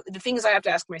the things I have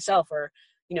to ask myself are,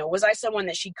 was I someone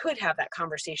that she could have that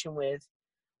conversation with?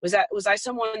 Was I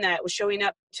someone that was showing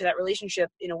up to that relationship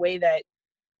in a way that,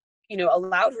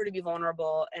 allowed her to be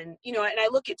vulnerable? And, and I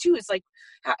look at too, it's like,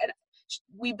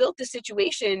 we built the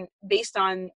situation based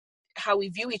on how we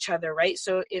view each other, right?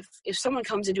 So if someone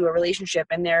comes into a relationship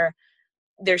and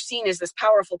they're seen as this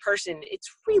powerful person, it's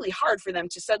really hard for them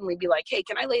to suddenly be like, hey,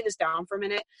 can I lay this down for a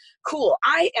minute? Cool.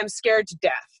 I am scared to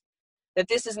death that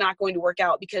this is not going to work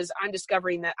out, because I'm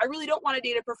discovering that I really don't want to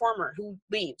date a performer who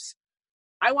leaves.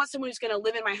 I want someone who's going to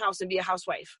live in my house and be a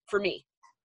housewife for me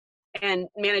and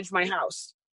manage my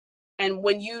house. And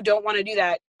when you don't want to do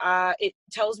that, it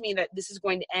tells me that this is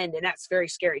going to end. And that's very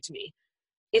scary to me.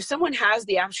 If someone has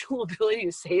the actual ability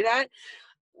to say that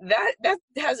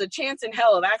has a chance in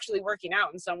hell of actually working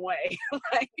out in some way,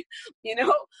 but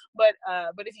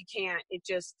if you can't, it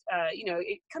just,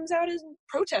 it comes out as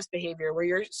protest behavior where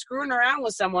you're screwing around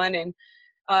with someone, and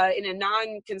in a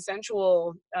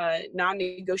non-consensual,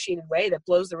 non-negotiated way that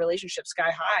blows the relationship sky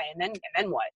high. And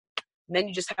then what? And then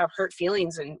you just have hurt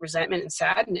feelings and resentment and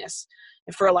sadness.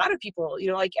 And for a lot of people,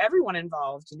 like everyone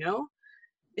involved,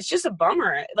 it's just a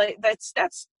bummer. Like that's,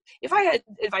 if I had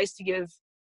advice to give,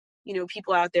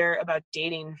 people out there about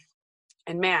dating,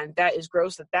 and man, that is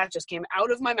gross that just came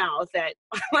out of my mouth, that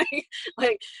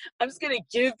like I'm just going to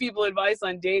give people advice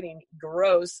on dating.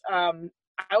 Gross. I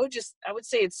would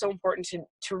say it's so important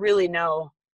to really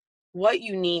know what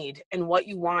you need and what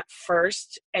you want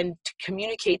first, and to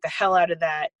communicate the hell out of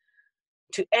that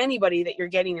to anybody that you're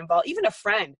getting involved, even a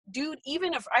friend, dude.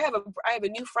 Even if I have a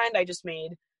new friend I just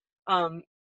made,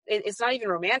 it's not even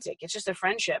romantic. It's just a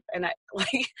friendship. And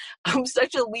I'm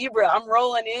such a Libra. I'm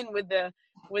rolling in with the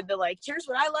like, here's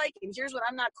what I like and here's what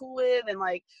I'm not cool with. And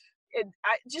like,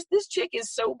 this chick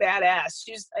is so badass.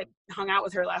 I hung out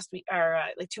with her last week, or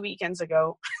like 2 weekends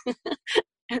ago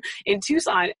in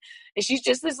Tucson. And she's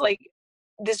just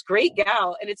this great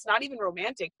gal. And it's not even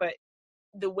romantic, but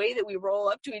the way that we roll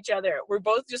up to each other, we're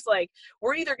both just like,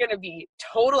 we're either going to be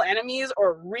total enemies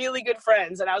or really good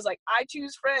friends. And I was like, I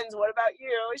choose friends. What about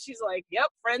you? And she's like, yep,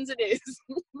 friends it is.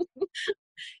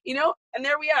 You know, and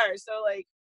there we are. So like,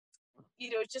 you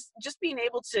know, just being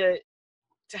able to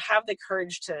have the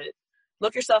courage to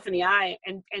look yourself in the eye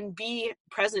and be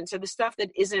present to the stuff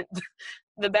that isn't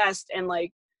the best. And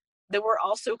like, that we're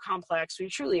all so complex. We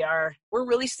truly are. We're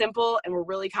really simple and we're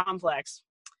really complex,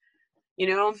 you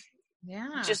know?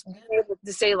 Yeah. Just being able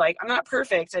to say like, I'm not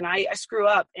perfect and I screw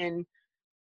up and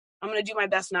I'm going to do my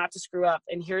best not to screw up.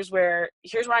 And here's where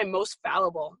I'm most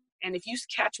fallible. And if you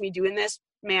catch me doing this,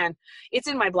 man, it's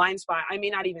in my blind spot. I may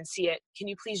not even see it. Can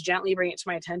you please gently bring it to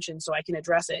my attention so I can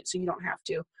address it so you don't have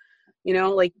to, you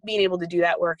know, like being able to do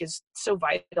that work is so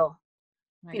vital,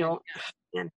 you know,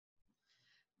 man.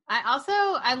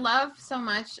 I love so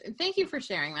much. Thank you for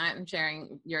sharing that and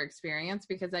sharing your experience,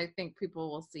 because I think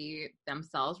people will see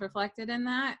themselves reflected in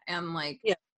that. And like,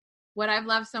 what I've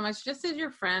loved so much just as your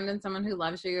friend and someone who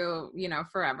loves you, you know,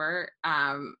 forever.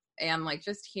 And like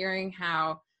just hearing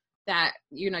how that,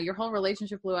 you know, your whole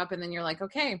relationship blew up and then you're like,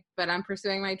 okay, but I'm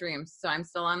pursuing my dreams. So I'm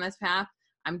still on this path.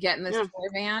 I'm getting this tour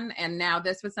van. And now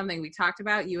this was something we talked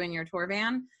about, you and your tour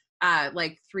van,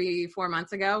 like 3-4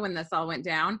 months ago when this all went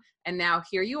down. And now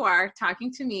here you are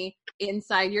talking to me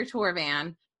inside your tour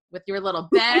van with your little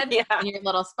bed and your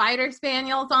little spider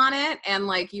spaniels on it. And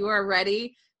like, you are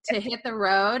ready to hit the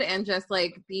road and just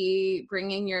like be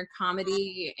bringing your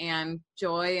comedy and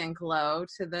joy and glow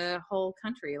to the whole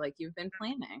country like you've been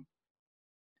planning.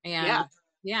 And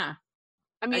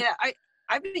I mean,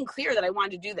 I've been clear that I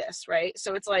wanted to do this, right?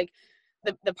 So it's like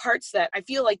the parts that I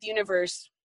feel like the universe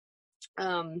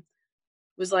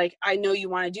was like, I know you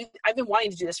want to do, I've been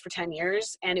wanting to do this for 10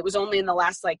 years. And it was only in the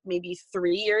last like maybe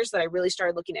 3 years that I really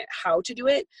started looking at how to do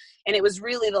it. And it was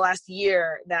really the last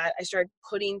year that I started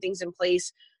putting things in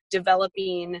place,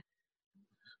 developing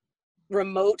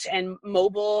remote and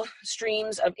mobile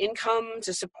streams of income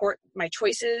to support my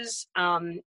choices.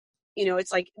 You know,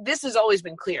 it's like, this has always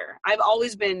been clear. I've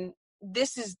always been,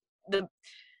 this is the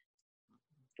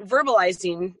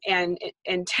verbalizing and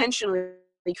intentionally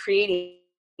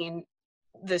creating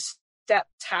the steps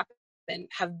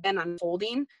have been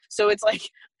unfolding. So it's like,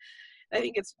 I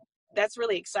think that's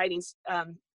really exciting.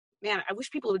 Man, I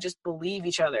wish people would just believe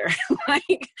each other.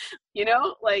 Like, you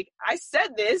know, like I said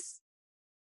this,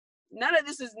 none of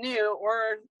this is new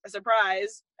or a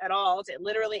surprise at all to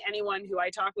literally anyone who I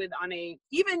talk with on a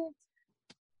even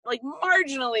like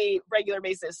marginally regular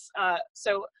basis.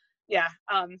 So yeah.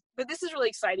 But this is really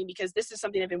exciting because this is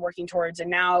something I've been working towards. And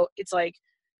now it's like,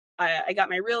 I got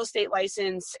my real estate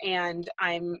license and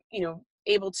I'm, you know,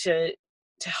 able to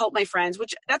help my friends,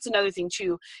 which that's another thing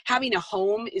too. Having a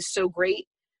home is so great.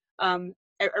 I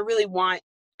really want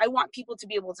people to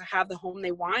be able to have the home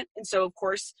they want. And so of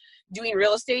course doing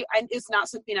real estate, it's not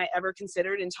something I ever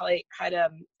considered until I had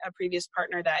a previous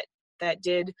partner that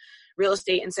did real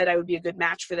estate and said I would be a good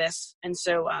match for this. And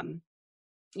so,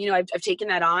 you know, I've taken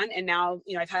that on and now,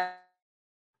 you know, I've had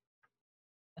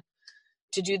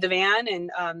to do the van and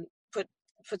put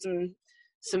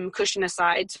some cushion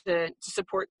aside to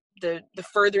support the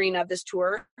furthering of this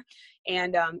tour.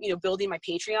 And you know, building my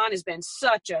Patreon has been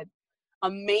such a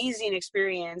amazing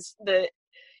experience.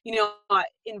 You know,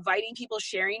 inviting people,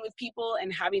 sharing with people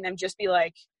and having them just be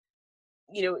like,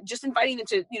 you know, just inviting them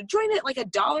to, you know, join it like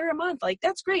 $1 a month. Like,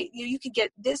 that's great. You could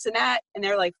get this and that. And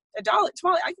they're like, $1,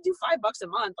 tomorrow I could do $5 a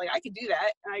month. Like, I could do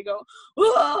that. And I go,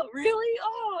 oh, really?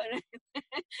 Oh, and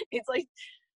it's like,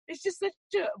 it's just such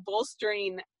a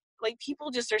bolstering, like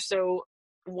people just are so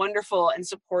wonderful and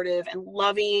supportive and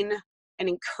loving and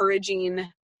encouraging.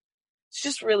 It's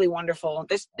just really wonderful.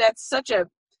 That's such a,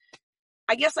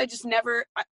 I guess I just never,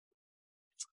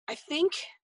 I think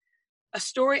a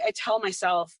story I tell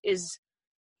myself is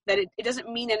that it doesn't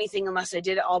mean anything unless I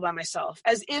did it all by myself,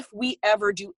 as if we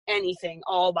ever do anything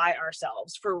all by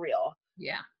ourselves for real.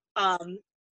 Yeah.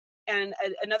 And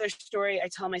another story I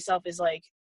tell myself is like,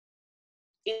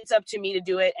 it's up to me to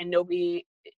do it and nobody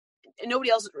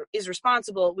else is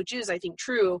responsible, which is, I think,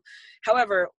 true.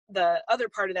 However, the other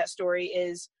part of that story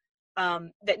is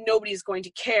that nobody's going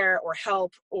to care or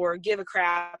help or give a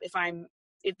crap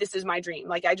if this is my dream.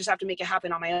 Like, I just have to make it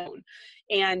happen on my own.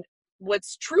 And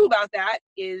what's true about that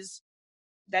is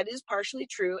partially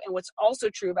true. And what's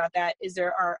also true about that is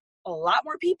there are a lot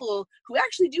more people who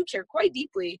actually do care quite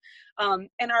deeply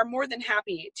and are more than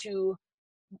happy to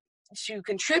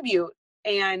contribute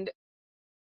and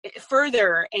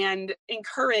further and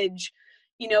encourage.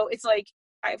 You know, it's like,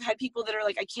 I've had people that are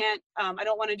like, I can't, I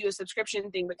don't want to do a subscription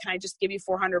thing, but can I just give you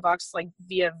 $400 like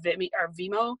via Vimeo or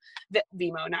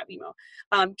Vimeo, not Vimeo.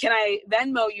 Can I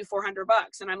Venmo you $400?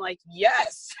 And I'm like,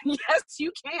 yes, yes,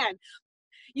 you can.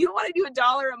 You don't want to do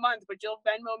 $1 a month, but you'll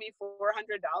Venmo me $400.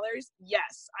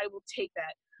 Yes, I will take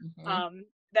that. Mm-hmm.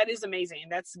 That is amazing.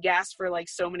 That's gas for like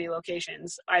so many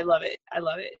locations. I love it. I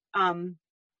love it.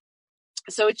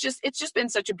 So it's just been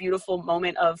such a beautiful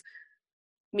moment of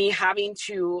me having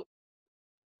to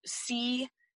see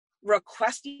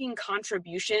requesting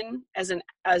contribution as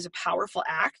a powerful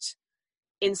act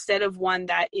instead of one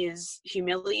that is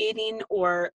humiliating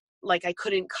or like I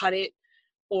couldn't cut it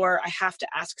or I have to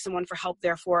ask someone for help,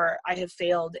 therefore I have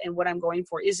failed and what I'm going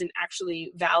for isn't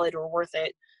actually valid or worth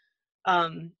it.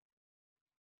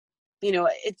 You know,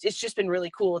 it's just been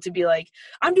really cool to be like,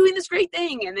 I'm doing this great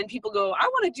thing. And then people go, I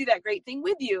want to do that great thing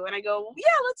with you. And I go, well,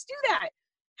 yeah, let's do that.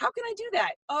 How can I do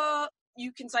that?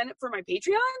 You can sign up for my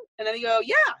Patreon. And then they go,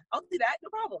 yeah, I'll do that. No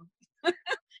problem.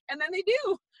 And then they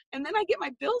do. And then I get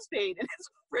my bills paid and it's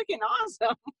freaking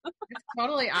awesome. It's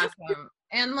totally awesome.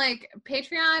 And like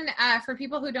Patreon, for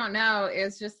people who don't know,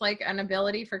 is just like an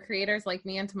ability for creators like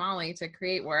me and Tamale to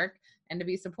create work and to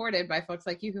be supported by folks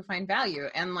like you who find value.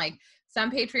 And like some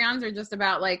Patreons are just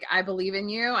about like, I believe in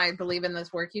you. I believe in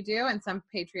this work you do. And some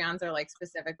Patreons are like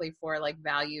specifically for like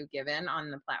value given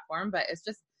on the platform. But it's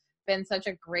just been such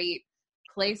a great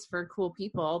place for cool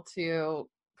people to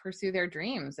pursue their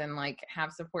dreams and like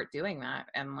have support doing that.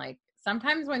 And like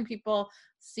sometimes when people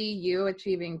see you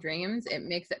achieving dreams, it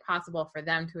makes it possible for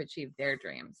them to achieve their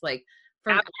dreams. Like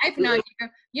from I've known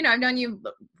you, I've known you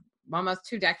almost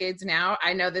 2 decades now.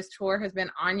 I know this tour has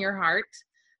been on your heart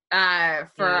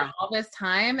for all this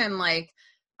time. And like,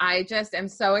 I just am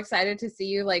so excited to see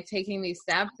you like taking these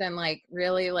steps and like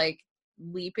really like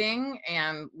leaping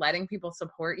and letting people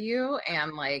support you.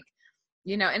 And like,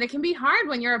 you know, and it can be hard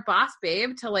when you're a boss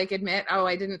babe to like admit, oh,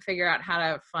 I didn't figure out how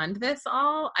to fund this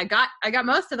all. I got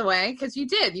most of the way because you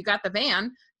got the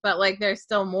van, but like there's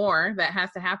still more that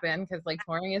has to happen because like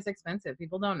touring is expensive.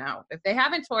 People don't know. If they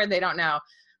haven't toured, they don't know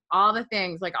all the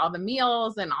things, like all the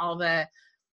meals and all the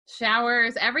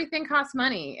showers, everything costs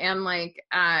money. And like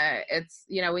it's,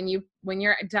 you know, when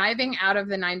you're diving out of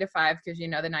the 9-to-5 because you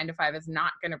know the 9-to-5 is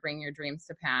not going to bring your dreams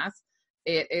to pass,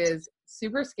 it is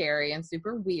super scary and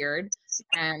super weird.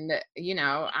 And you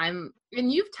know, and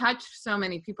you've touched so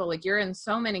many people, like you're in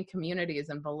so many communities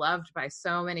and beloved by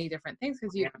so many different things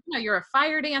because you know, you're a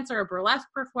fire dancer, a burlesque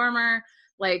performer,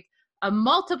 like a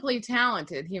multiply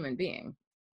talented human being.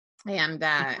 And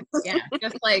yeah,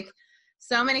 just like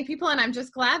so many people. And I'm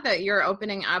just glad that you're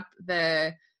opening up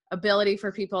the ability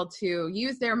for people to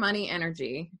use their money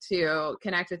energy to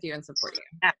connect with you and support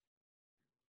you.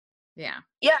 Yeah.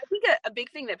 Yeah, I think a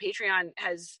big thing that Patreon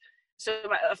has, so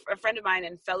a friend of mine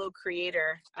and fellow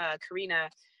creator, Karina,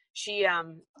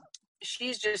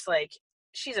 she's just like,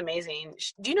 she's amazing.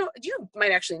 You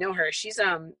might actually know her. She's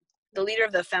the leader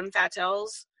of the Femme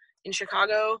Fatales in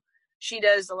Chicago. She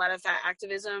does a lot of fat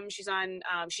activism. She's on,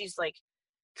 she's like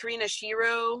Karina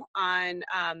Shiro on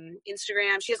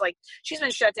Instagram. She's been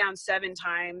shut down 7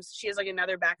 times. She has like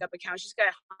another backup account. She's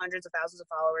got hundreds of thousands of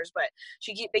followers, but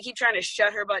they keep trying to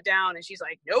shut her butt down, and she's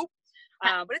like, nope.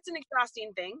 But it's an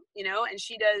exhausting thing, you know. And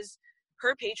she does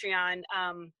her Patreon.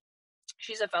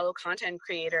 She's a fellow content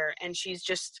creator, and she's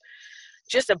just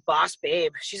a boss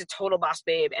babe. She's a total boss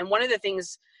babe. And one of the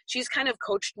things she's kind of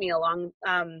coached me along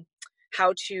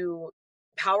how to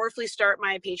powerfully start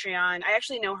my Patreon. I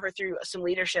actually know her through some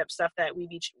leadership stuff that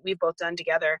we've both done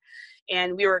together,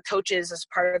 and we were coaches as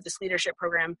part of this leadership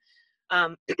program.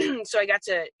 So I got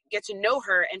to get to know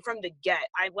her, and from the get,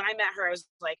 when I met her, I was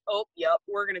like, oh, yep,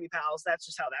 we're gonna be pals. That's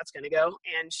just how that's gonna go.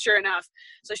 And sure enough,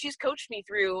 so she's coached me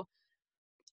through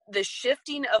the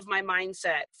shifting of my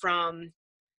mindset from,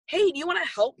 hey, do you want to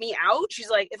help me out? She's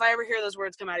like, if I ever hear those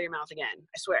words come out of your mouth again,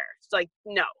 I swear. It's like,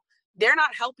 no. They're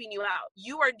not helping you out.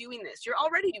 You are doing this. You're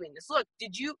already doing this. Look,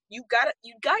 you got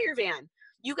your van.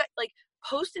 You got like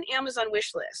post an Amazon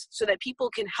wish list so that people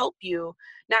can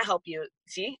not help you.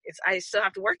 See, I still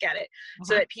have to work at it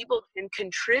so that people can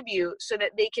contribute so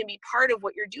that they can be part of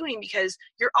what you're doing because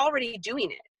you're already doing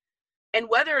it. And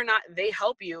whether or not they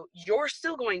help you, you're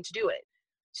still going to do it.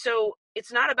 So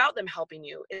it's not about them helping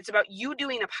you. It's about you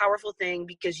doing a powerful thing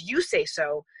because you say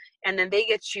so. And then they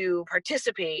get to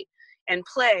participate and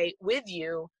play with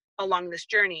you along this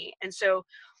journey. And so,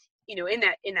 you know, in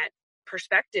that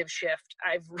perspective shift,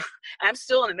 I'm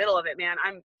still in the middle of it, man.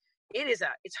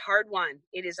 It's hard one.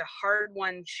 It is a hard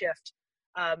one shift.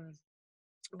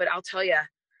 But I'll tell you,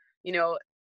 you know,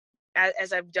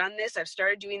 as I've done this, I've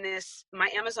started doing this, my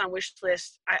Amazon wish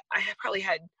list, I have probably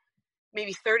had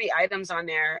maybe 30 items on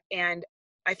there, and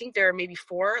I think there are maybe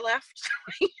 4 left.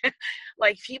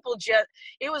 Like people just,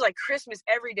 it was like Christmas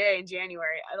every day in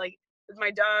January. I like, with my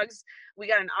dogs, we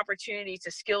got an opportunity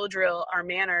to skill drill our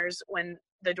manners when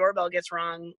the doorbell gets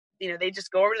rung. You know, they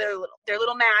just go over to their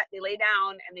little mat, they lay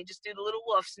down, and they just do the little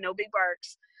woofs, no big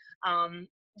barks,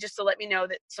 just to let me know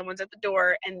that someone's at the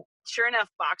door. And sure enough,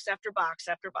 box after box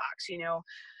after box, you know.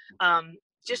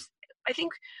 Just, I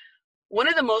think one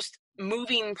of the most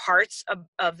moving parts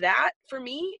of that for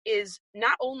me is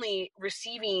not only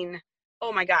receiving,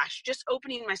 oh my gosh, just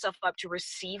opening myself up to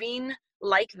receiving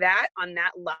like that on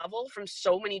that level from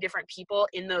so many different people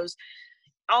in those,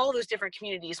 all those different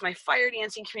communities, my fire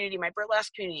dancing community, my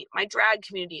burlesque community, my drag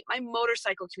community, my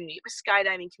motorcycle community, my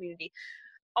skydiving community.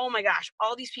 Oh my gosh,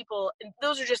 all these people, and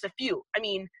those are just a few. I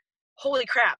mean, holy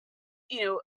crap. You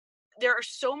know, there are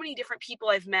so many different people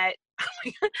I've met.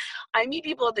 I meet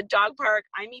people at the dog park.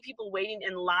 I meet people waiting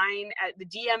in line at the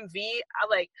DMV.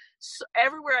 So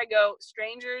everywhere I go,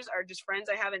 strangers are just friends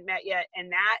I haven't met yet.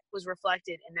 And that was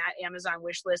reflected in that Amazon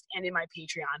wish list and in my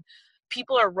Patreon.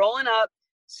 People are rolling up,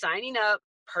 signing up,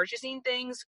 purchasing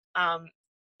things,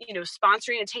 you know,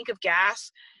 sponsoring a tank of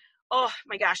gas. Oh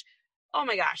my gosh. Oh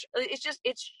my gosh. It's just,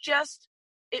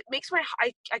 it makes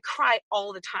I cry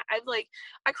all the time.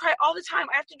 I cry all the time.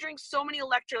 I have to drink so many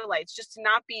electrolytes just to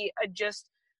not be just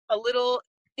a little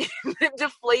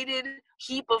deflated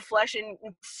heap of flesh and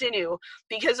sinew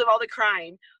because of all the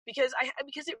crying. Because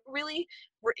it really,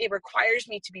 it requires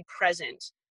me to be present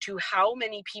to how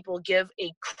many people give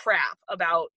a crap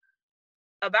about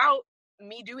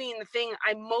me doing the thing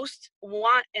I most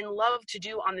want and love to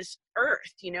do on this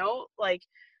earth, you know, like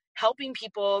helping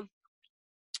people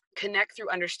connect through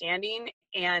understanding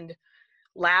and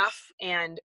laugh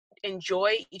and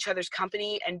enjoy each other's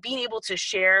company, and being able to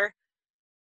share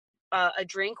a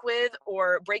drink with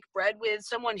or break bread with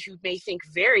someone who may think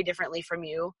very differently from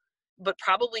you, but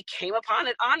probably came upon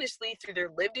it honestly through their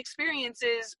lived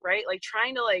experiences, right? Like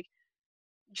trying to like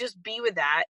just be with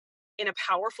that in a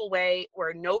powerful way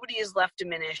where nobody is left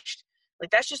diminished. Like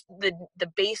that's just the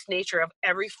base nature of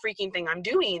every freaking thing I'm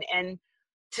doing. And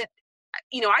to,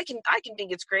 you know, I can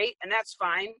think it's great and that's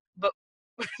fine, but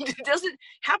it doesn't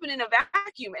happen in a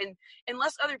vacuum. And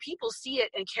unless other people see it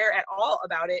and care at all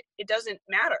about it, it doesn't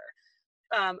matter.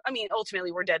 I mean,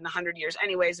 ultimately we're dead in 100 years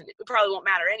anyways, and it probably won't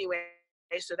matter anyway.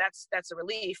 So that's a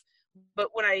relief. But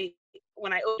when I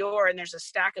open the door and there's a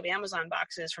stack of Amazon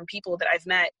boxes from people that I've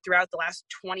met throughout the last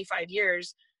 25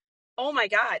 years, oh my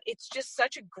God, it's just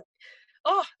such a,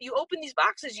 you open these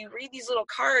boxes, you read these little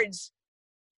cards,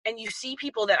 and you see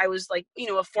people that I was like, you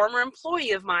know, a former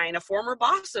employee of mine, a former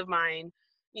boss of mine,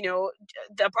 you know,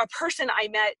 a person I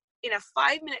met in a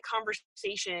 5-minute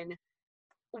conversation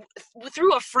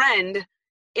through a friend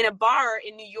in a bar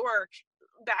in New York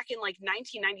back in like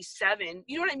 1997.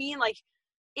 You know what I mean? Like,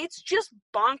 it's just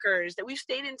bonkers that we've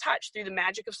stayed in touch through the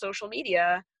magic of social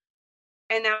media.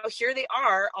 And now here they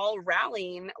are all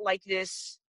rallying like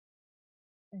this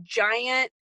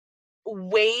giant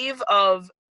wave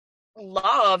of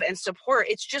love and support.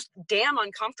 It's just damn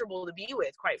uncomfortable to be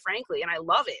with, quite frankly. And I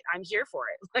love it. I'm here for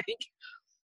it. Like,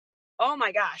 oh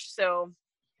my gosh. So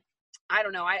I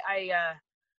don't know.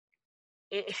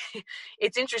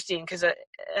 It's interesting because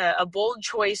a bold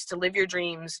choice to live your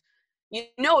dreams, you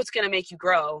know, it's going to make you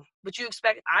grow, but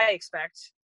I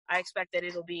expect that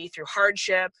it'll be through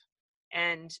hardship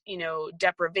and, you know,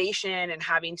 deprivation and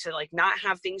having to like not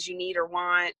have things you need or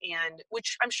want, and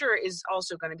which I'm sure is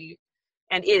also going to be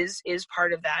and is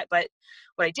part of that. But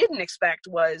what I didn't expect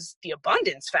was the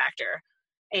abundance factor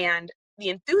and the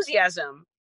enthusiasm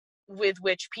with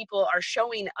which people are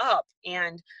showing up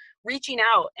and reaching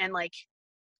out and like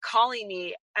calling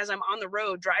me as I'm on the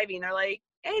road driving. They're like,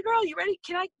 "Hey girl, you ready?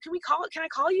 Can I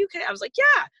call you?" I was like,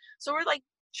 "Yeah." So we're like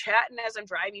chatting as I'm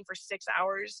driving for 6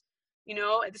 hours, you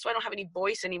know, and that's why I don't have any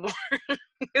voice anymore.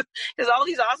 Because all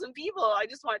these awesome people, I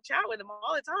just want to chat with them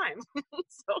all the time.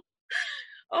 So,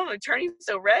 I'm turning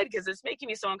so red because it's making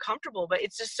me so uncomfortable, but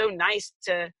it's just so nice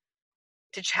to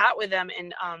chat with them.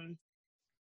 And,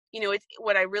 you know, it's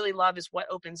what I really love is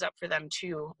what opens up for them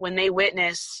too. When they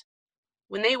witness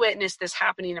this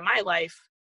happening in my life,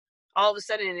 all of a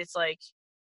sudden it's like,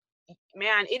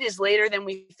 man, it is later than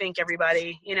we think,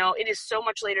 everybody. You know, it is so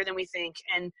much later than we think.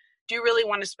 And do you really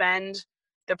want to spend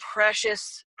the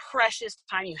precious, precious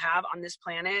time you have on this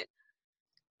planet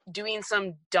doing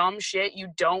some dumb shit you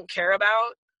don't care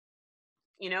about?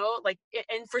 You know, like,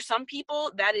 and for some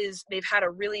people that is, they've had a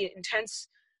really intense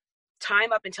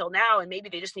time up until now, and maybe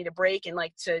they just need a break and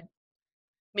like to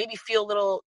maybe feel a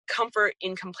little comfort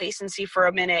in complacency for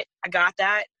a minute. I got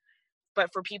that. But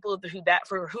for people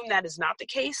for whom that is not the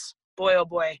case, boy, oh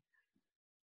boy.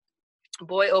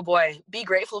 Boy, oh boy. Be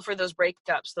grateful for those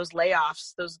breakups, those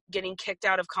layoffs, those getting kicked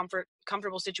out of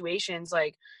comfortable situations.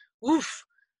 Like, oof,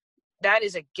 that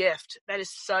is a gift. That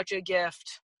is such a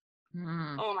gift.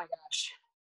 Oh my gosh.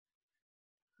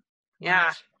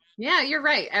 Yeah. Yeah, you're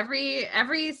right.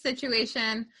 Every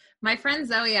situation. My friend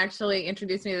Zoe actually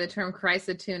introduced me to the term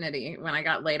crisatunity when I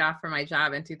got laid off from my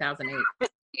job in 2008.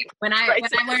 When I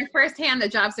learned firsthand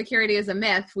that job security is a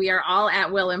myth, we are all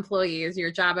at will employees.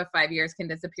 Your job of 5 years can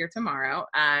disappear tomorrow.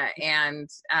 And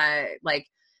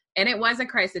it was a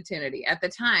crisatunity. At the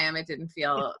time, I didn't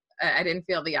feel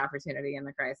the opportunity in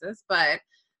the crisis, but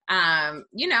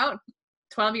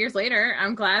 12 years later,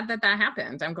 I'm glad that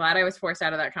happened. I'm glad I was forced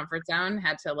out of that comfort zone,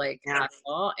 had to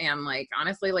hustle. And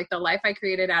honestly, the life I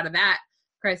created out of that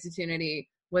crisatunity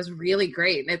was really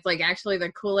great. And it's actually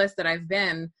the coolest that I've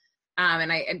been.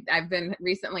 And I've been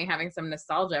recently having some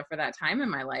nostalgia for that time in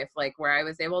my life, where I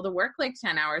was able to work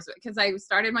 10 hours because I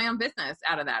started my own business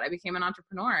out of that. I became an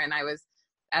entrepreneur, and I was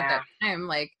at that time,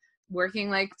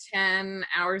 working 10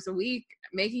 hours a week,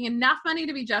 making enough money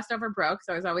to be just over broke.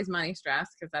 So I was always money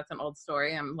stressed because that's an old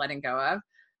story I'm letting go of.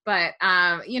 But,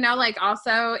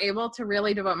 also able to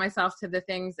really devote myself to the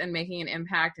things and making an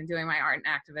impact and doing my art and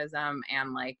activism.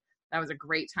 And that was a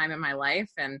great time in my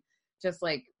life. And just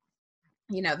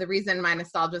the reason my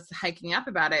nostalgia is hiking up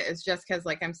about it is just because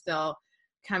I'm still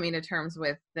coming to terms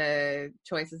with the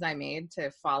choices I made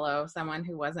to follow someone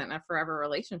who wasn't a forever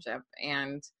relationship.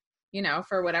 And,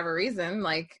 for whatever reason,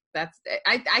 that's,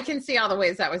 I can see all the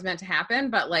ways that was meant to happen,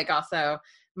 but also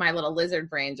my little lizard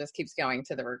brain just keeps going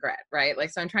to the regret, right?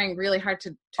 So I'm trying really hard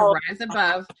to rise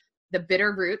above the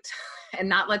bitter root and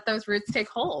not let those roots take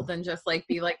hold and just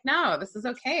be no, this is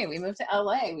okay. We moved to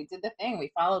LA. We did the thing.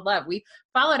 We followed love. We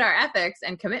followed our ethics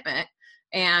and commitment,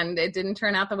 and it didn't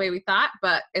turn out the way we thought,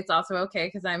 but it's also okay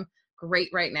because I'm great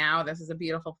right now. This is a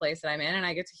beautiful place that I'm in, and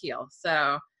I get to heal.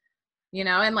 So,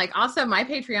 and also my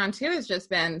Patreon too has just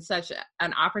been such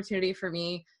an opportunity for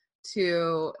me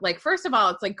to first of all,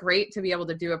 it's great to be able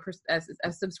to do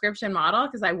a subscription model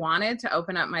because I wanted to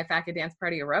open up my Fat Kid Dance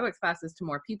Party aerobics classes to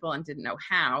more people and didn't know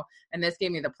how. And this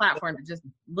gave me the platform to just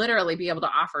literally be able to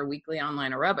offer weekly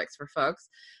online aerobics for folks.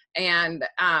 And,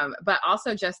 but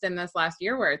also just in this last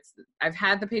year where I've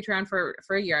had the Patreon for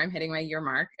a year, I'm hitting my year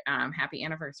mark. Happy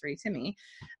anniversary to me.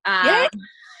 And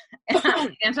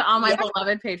to all my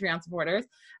beloved Patreon supporters.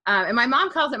 And my mom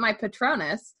calls it my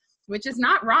Patronus, which is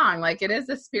not wrong. It is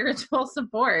a spiritual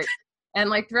support.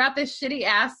 And throughout this shitty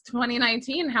ass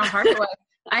 2019, how hard it was,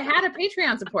 I had a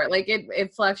Patreon support.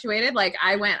 It fluctuated.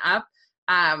 I went up,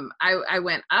 I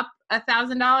went up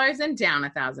 $1,000 and down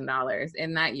 $1,000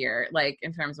 in that year,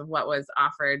 in terms of what was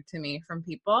offered to me from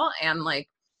people. And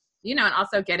and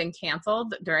also getting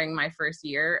canceled during my first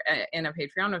year in a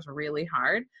Patreon was really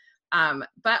hard.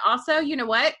 But also, you know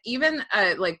what, even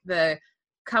the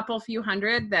couple few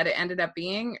hundred that it ended up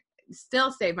being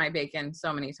still saved my bacon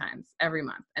so many times every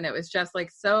month. And it was just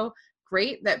so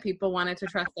great that people wanted to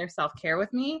trust their self-care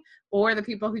with me, or the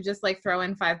people who just throw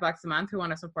in $5 a month who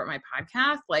want to support my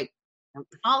podcast,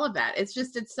 all of that. It's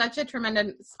such a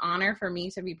tremendous honor for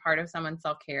me to be part of someone's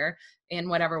self-care in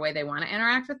whatever way they want to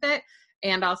interact with it.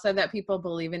 And also that people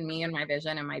believe in me and my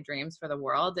vision and my dreams for the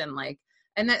world. And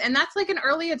and that's an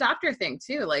early adopter thing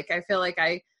too. I feel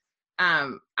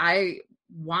I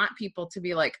want people to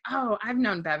be oh, I've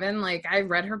known Bevan. I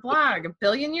read her blog a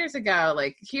billion years ago.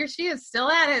 Here she is, still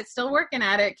at it, still working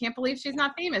at it. Can't believe she's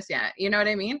not famous yet. You know what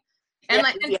I mean? And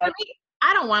and for me,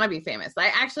 I don't want to be famous. I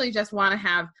actually just want to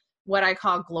have what I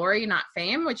call glory, not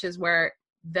fame, which is where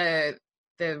the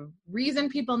reason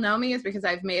people know me is because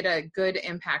I've made a good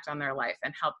impact on their life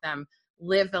and helped them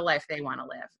live the life they want to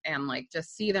live and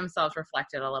just see themselves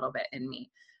reflected a little bit in me.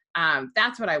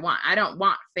 That's what I want. I don't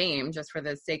want fame just for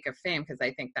the sake of fame, because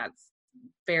I think that's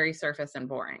very surface and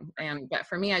boring. But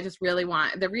for me, I just really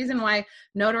want, the reason why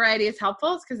notoriety is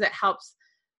helpful is because it helps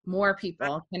more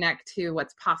people connect to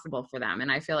what's possible for them.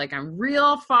 And I feel I'm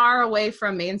real far away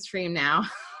from mainstream now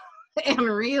and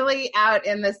really out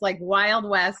in this wild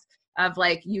west of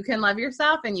you can love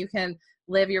yourself and you can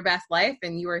live your best life,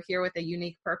 and you are here with a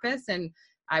unique purpose. And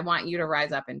I want you to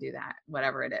rise up and do that,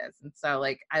 whatever it is. And so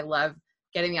I love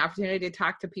getting the opportunity to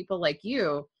talk to people like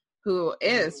you, who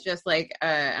is just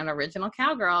an original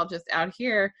cowgirl, just out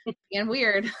here being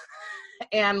weird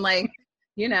and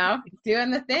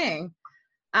doing the thing.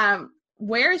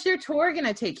 Where's your tour going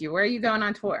to take you? Where are you going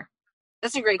on tour?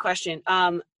 That's a great question.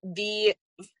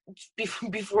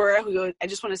 Before we go, I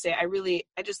just want to say,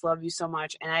 I just love you so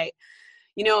much. And I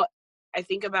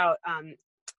think about,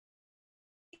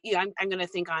 I'm going to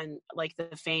think on like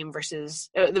the fame versus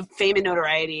the fame and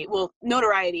notoriety. Well,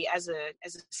 notoriety as a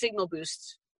signal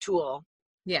boost tool.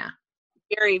 Yeah.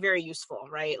 Very, very useful,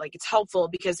 right? Like it's helpful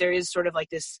because there is sort of like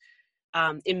this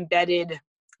embedded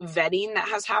vetting that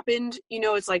has happened.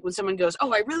 It's like when someone goes,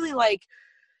 oh, I really like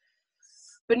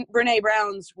Brene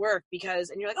Brown's work because,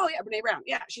 and you're like, oh yeah, Brene Brown.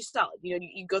 Yeah, she's solid.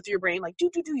 You go through your brain, like, you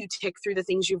tick through the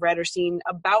things you've read or seen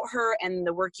about her and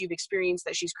the work you've experienced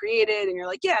that she's created. And you're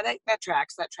like, yeah, that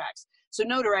tracks. So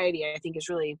notoriety, I think, is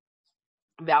really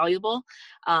valuable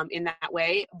in that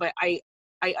way. But I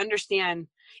understand.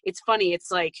 It's funny.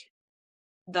 It's like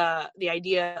the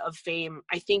idea of fame.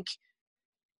 I think,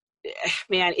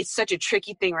 man, it's such a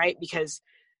tricky thing, right? Because,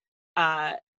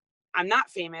 I'm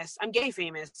not famous. I'm gay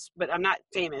famous, but I'm not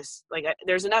famous. Like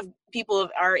there's enough people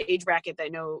of our age bracket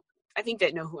that know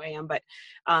who I am, but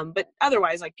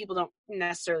otherwise, like people don't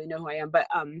necessarily know who I am. But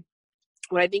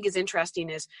what I think is interesting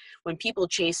is when people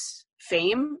chase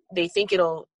fame, they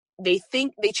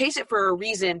chase it for a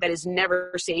reason that is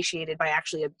never satiated by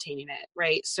actually obtaining it.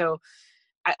 Right. So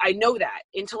I know that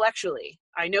intellectually,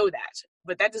 I know that,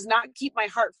 but that does not keep my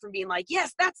heart from being like,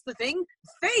 yes, that's the thing,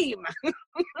 fame,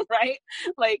 right?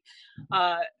 Like,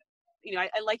 I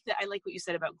like that. I like what you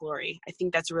said about glory. I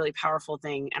think that's a really powerful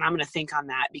thing. And I'm going to think on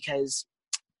that because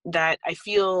that I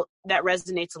feel that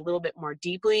resonates a little bit more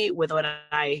deeply with what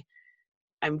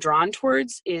I'm drawn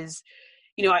towards is,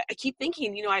 I keep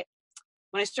thinking,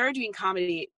 when I started doing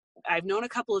comedy, I've known a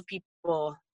couple of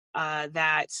people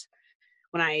that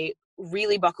when I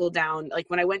really buckled down, like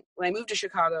when I moved to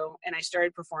Chicago and I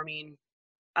started performing,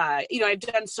 I've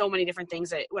done so many different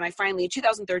things that when I finally,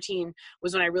 2013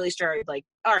 was when I really started like,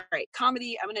 all right,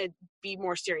 comedy, I'm going to be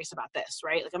more serious about this,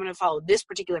 right? Like I'm going to follow this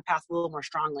particular path a little more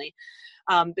strongly.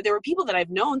 But there were people that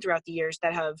I've known throughout the years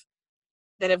that have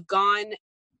gone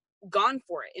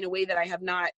for it in a way that I have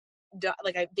not done.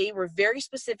 Like they were very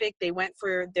specific. They went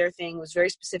for their thing, was very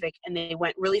specific, and they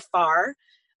went really far.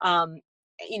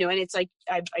 And it's like,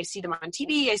 I see them on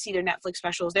TV, I see their Netflix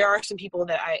specials. There are some people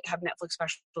that I have Netflix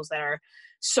specials that are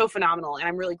so phenomenal, and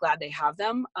I'm really glad they have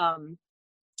them. I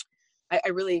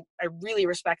really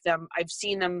respect them. I've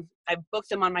seen them, I've booked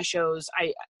them on my shows.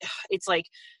 It's like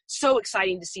so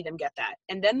exciting to see them get that.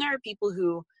 And then there are people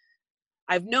who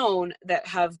I've known that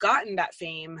have gotten that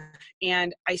fame,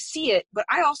 and I see it, but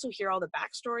I also hear all the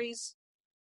backstories,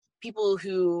 people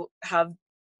who have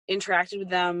interacted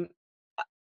with them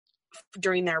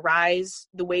during their rise,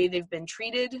 the way they've been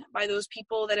treated by those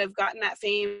people that have gotten that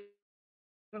fame.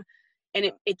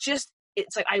 And it's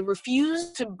like, I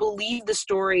refuse to believe the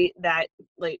story that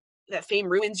like that fame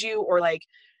ruins you, or like,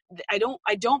 I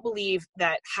don't believe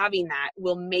that having that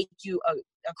will make you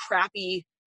a crappy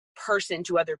person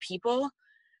to other people.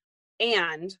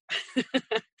 And,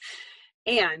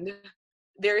 and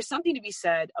there is something to be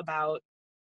said about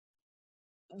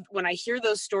when I hear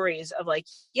those stories of like,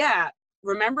 yeah,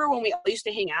 remember when we used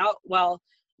to hang out? Well,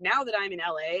 now that I'm in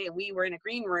LA and we were in a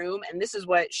green room and this is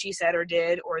what she said or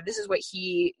did, or this is what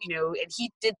he, and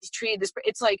he treated this.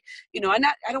 It's like, I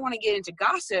don't want to get into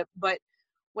gossip, but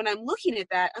when I'm looking at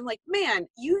that, I'm like, man,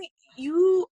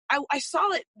 I saw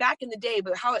it back in the day,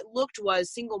 but how it looked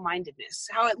was single-mindedness.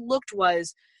 How it looked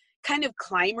was kind of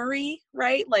climbery,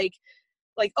 right? Like,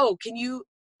 oh, can you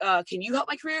help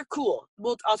my career? Cool.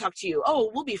 I'll talk to you.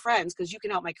 Oh, we'll be friends because you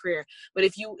can help my career. But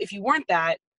if you weren't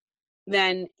that,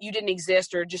 then you didn't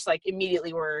exist, or just like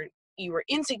immediately you were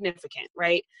insignificant,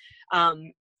 right?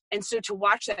 And so to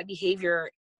watch that behavior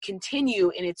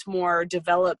continue in its more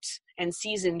developed and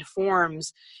seasoned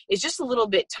forms is just a little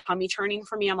bit tummy turning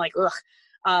for me. I'm like, ugh.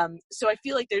 So I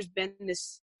feel like there's been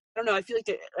this, I don't know, I feel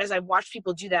like as I've watched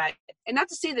people do that, and not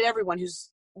to say that everyone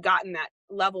who's gotten that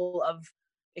level of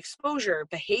exposure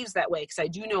behaves that way, because I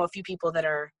do know a few people that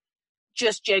are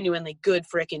just genuinely good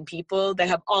frickin' people that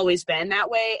have always been that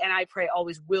way, and I pray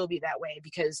always will be that way,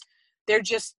 because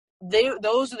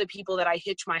those are the people that I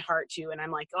hitch my heart to, and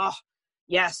I'm like, oh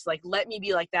yes, like let me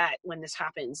be like that when this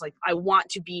happens. Like I want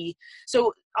to be.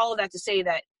 So all of that to say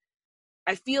that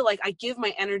I feel like I give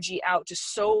my energy out to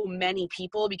so many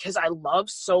people because I love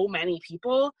so many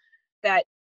people that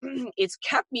it's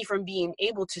kept me from being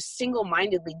able to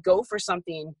single-mindedly go for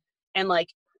something and like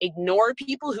ignore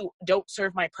people who don't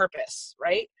serve my purpose,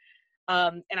 right?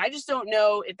 And I just don't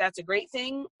know if that's a great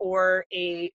thing or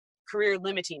a career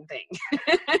limiting thing,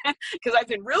 because I've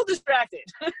been real distracted.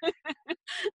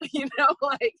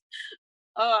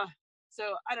 So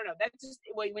I don't know. That just,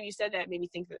 when you said that, made me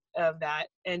think of that.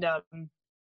 And I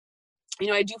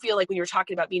do feel like when you were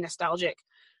talking about being nostalgic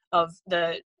of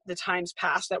the times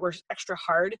past that were extra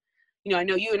hard, I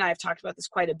know you and I have talked about this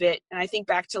quite a bit, and I think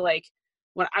back to like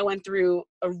when I went through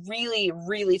a really,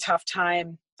 really tough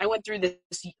time. I went through this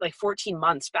like 14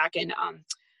 months back in,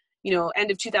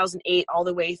 end of 2008 all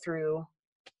the way through,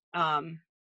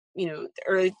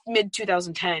 early mid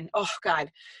 2010. Oh God,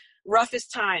 the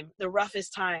roughest time.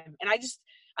 And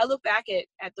I look back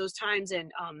at those times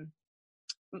and,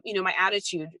 my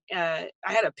attitude, I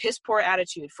had a piss poor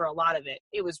attitude for a lot of it.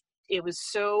 It was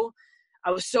I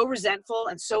was so resentful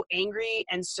and so angry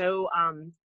and so,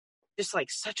 just like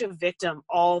such a victim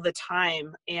all the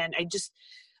time. And I just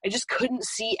couldn't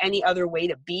see any other way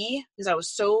to be, because I was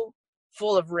so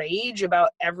full of rage about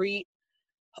every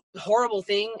horrible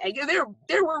thing.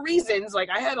 There were reasons, like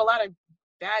I had a lot of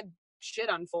bad shit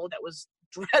unfold that was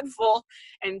dreadful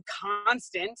and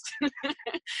constant.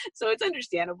 So it's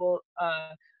understandable.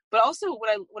 But also what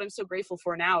I'm so grateful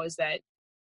for now is that,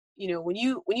 when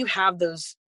you have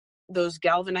those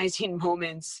galvanizing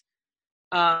moments,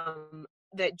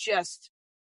 that just,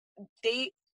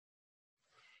 they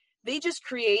just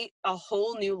create a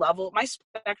whole new level. My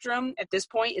spectrum at this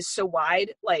point is so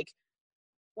wide. Like,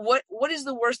 what is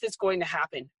the worst that's going to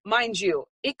happen? Mind you,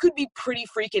 it could be pretty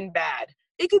freaking bad.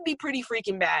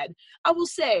 I will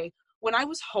say, when I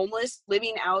was homeless,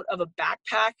 living out of a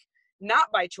backpack,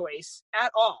 not by choice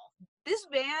at all. This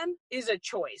van is a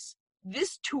choice.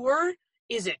 This tour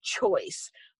is a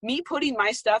choice. Me putting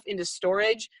my stuff into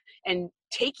storage and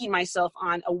taking myself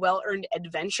on a well-earned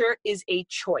adventure is a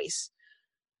choice.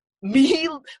 Me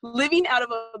living out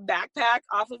of a backpack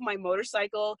off of my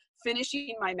motorcycle,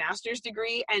 finishing my master's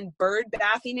degree and bird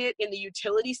bathing it in the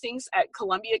utility sinks at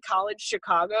Columbia College,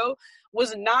 Chicago,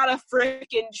 was not a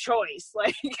freaking choice.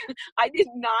 Like, I did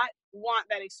not want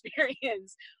that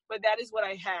experience, but that is what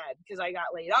I had, because I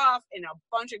got laid off and a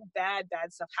bunch of bad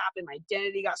stuff happened. My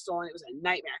identity got stolen. It was a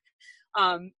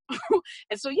nightmare.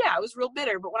 And so, yeah, I was real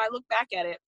bitter. But when I look back at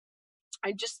it,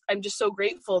 I'm just so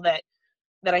grateful that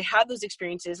I had those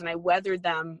experiences and I weathered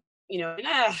them, and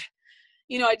I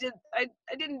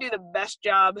didn't do the best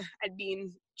job at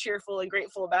being cheerful and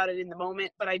grateful about it in the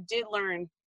moment, but I did learn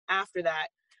after that,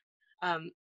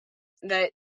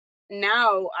 that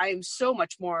now I'm so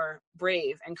much more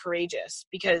brave and courageous,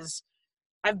 because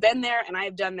I've been there and I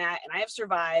have done that and I have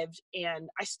survived, and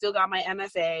I still got my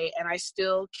MFA and I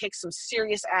still kick some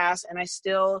serious ass, and I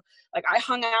still, like, I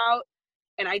hung out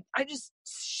and I just,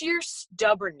 sheer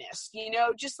stubbornness,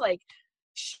 just like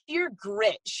sheer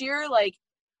grit, sheer, like,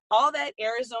 all that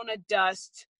Arizona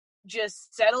dust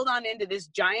just settled on into this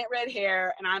giant red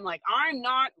hair. And I'm like, I'm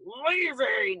not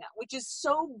leaving, which is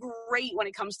so great when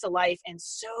it comes to life, and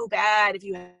so bad if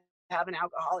you have an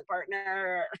alcoholic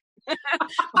partner.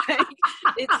 Like,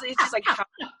 it's just like how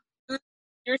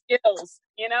your skills,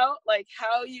 like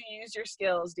how you use your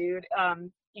skills, dude.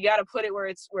 You got to put it where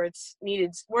it's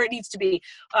needed, where it needs to be.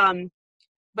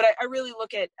 But I really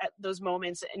look at those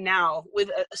moments now with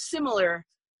a similar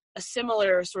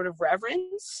sort of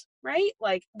reverence, right?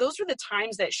 Like, those were the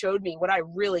times that showed me what I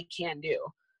really can do.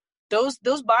 Those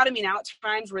bottoming out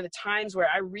times were the times where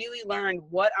I really learned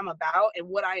what I'm about and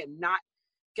what I am not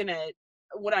gonna,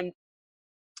 what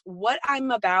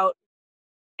I'm about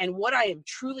and what I am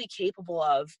truly capable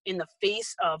of in the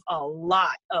face of a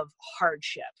lot of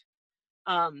hardship.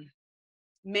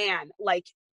 Man, like,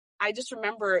 I just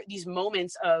remember these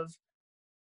moments of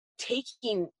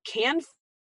taking canned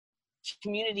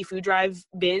community food drive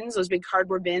bins, those big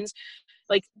cardboard bins,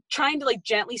 like trying to like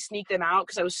gently sneak them out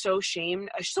because I was so ashamed.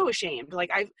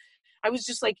 Like, I was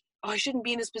just like, oh, I shouldn't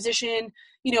be in this position.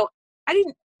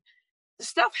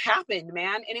 Stuff happened,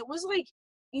 man. And it was like,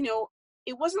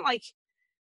 it wasn't like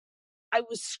I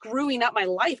was screwing up my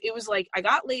life. It was like, I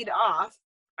got laid off.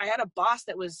 I had a boss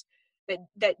that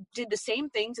did the same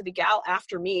thing to the gal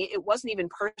after me. It wasn't even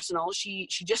personal. She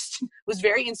just was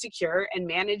very insecure and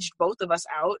managed both of us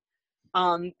out,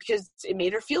 because it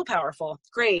made her feel powerful.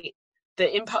 Great.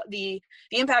 The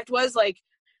impact was, like,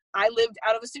 I lived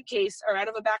out of a suitcase or out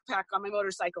of a backpack on my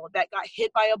motorcycle that got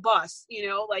hit by a bus,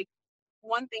 like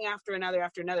one thing after another.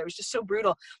 It was just so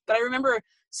brutal. But I remember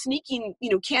sneaking,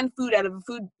 canned food out of a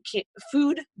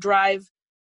food drive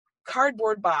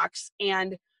cardboard box,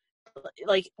 and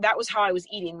like, that was how I was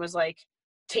eating, was like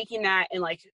taking that and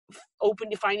like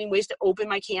finding ways to open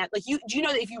my can. Like, do you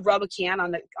know that if you rub a can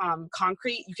on the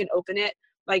concrete, you can open it?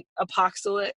 Like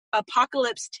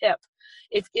apocalypse tip.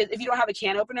 If you don't have a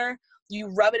can opener, you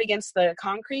rub it against the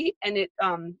concrete and it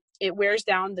wears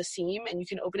down the seam and you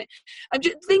can open it.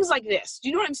 Things like this. Do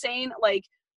you know what I'm saying? Like,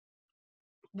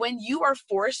 when you are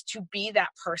forced to be that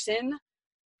person,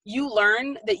 you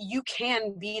learn that you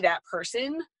can be that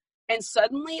person. And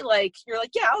suddenly, like, you're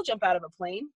like, yeah, I'll jump out of a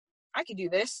plane. I could do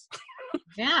this.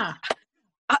 Yeah.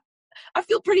 I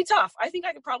feel pretty tough. I think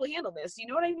I could probably handle this. You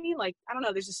know what I mean? Like, I don't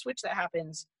know, there's a switch that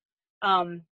happens.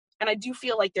 And I do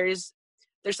feel like there's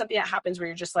something that happens where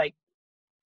you're just like,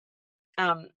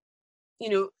 you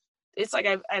know, it's like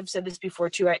I've said this before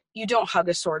too. You don't hug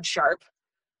a sword sharp,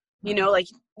 you know, like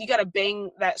you got to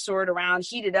bang that sword around,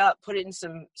 heat it up, put it in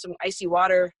some icy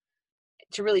water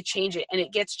to really change it. And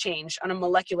it gets changed on a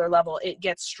molecular level. It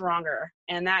gets stronger.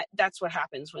 And that's what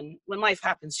happens when life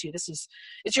happens to you.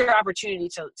 It's your opportunity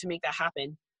to make that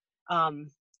happen.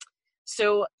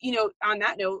 So, you know, on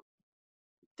that note,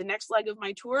 the next leg of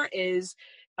my tour is,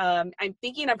 I'm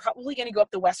thinking I'm probably going to go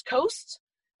up the West Coast,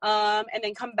 and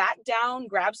then come back down,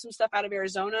 grab some stuff out of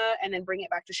Arizona, and then bring it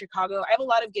back to Chicago. I have a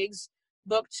lot of gigs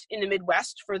booked in the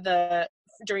Midwest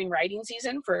during riding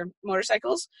season for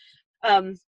motorcycles.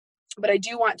 But I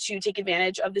do want to take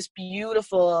advantage of this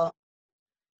beautiful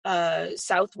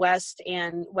Southwest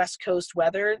and West Coast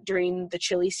weather during the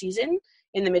chilly season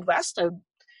in the Midwest. I'm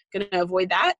going to avoid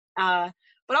that.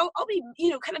 But I'll be, you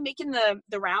know, kind of making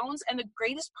the rounds. And the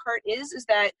greatest part is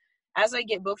that as I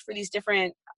get booked for these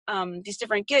different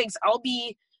gigs, I'll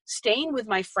be staying with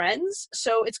my friends.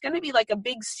 So it's going to be like a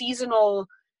big seasonal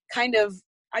kind of,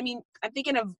 I mean, I'm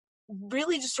thinking of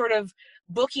really just sort of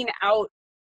booking out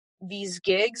these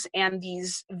gigs and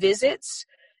these visits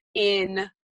in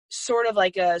sort of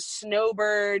like a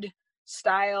snowbird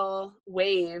style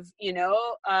wave, you know?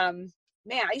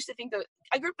 Man, I used to think that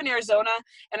I grew up in Arizona,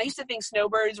 and I used to think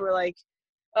snowbirds were like,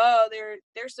 oh,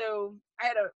 they're so, I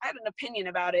had an opinion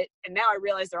about it, and now I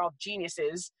realize they're all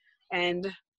geniuses,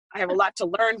 and I have a lot to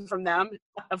learn from them,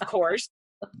 of course.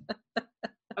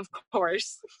 Of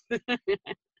course.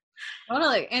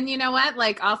 Totally. And you know what?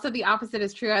 Like, also the opposite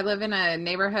is true. I live in a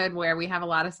neighborhood where we have a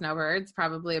lot of snowbirds,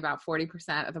 probably about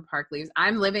 40% of the park leaves.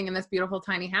 I'm living in this beautiful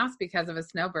tiny house because of a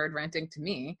snowbird renting to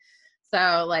me.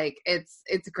 So like, it's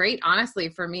great, honestly,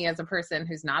 for me as a person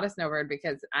who's not a snowbird,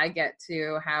 because I get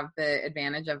to have the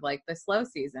advantage of like the slow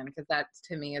season. Cause that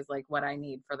to me is like what I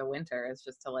need for the winter, is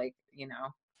just to like, you know,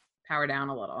 power down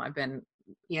a little. I've been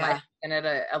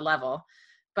at a level,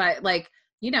 but like,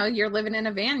 you know, you're living in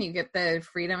a van, you get the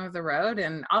freedom of the road.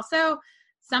 And also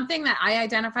something that I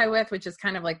identify with, which is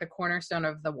kind of like the cornerstone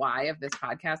of the why of this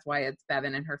podcast, why it's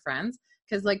Bevan and her friends.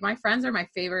 Cause like my friends are my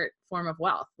favorite form of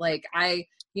wealth. Like I,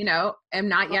 you know, am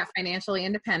not yet financially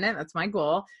independent. That's my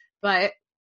goal. But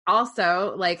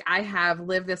also like I have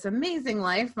lived this amazing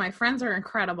life. My friends are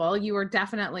incredible. You are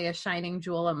definitely a shining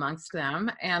jewel amongst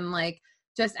them. And like,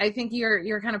 just, I think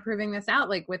you're kind of proving this out,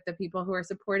 like with the people who are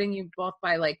supporting you both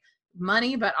by like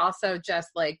money, but also just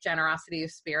like generosity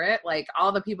of spirit. Like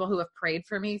all the people who have prayed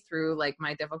for me through like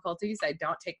my difficulties, I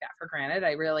don't take that for granted.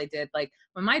 I really did. Like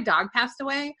when my dog passed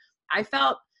away, I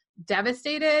felt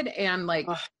devastated and like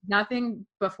nothing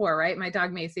before, right? My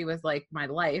dog Macy was like my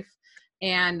life.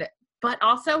 But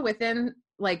also within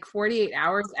like 48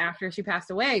 hours after she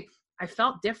passed away, I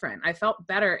felt different. I felt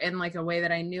better in like a way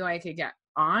that I knew I could get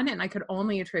on. And I could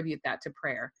only attribute that to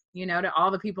prayer, you know, to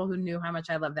all the people who knew how much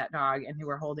I loved that dog and who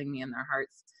were holding me in their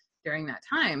hearts during that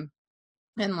time.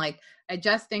 And like, I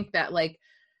just think that like,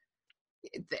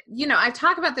 you know, I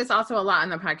talk about this also a lot on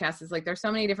the podcast, is like, there's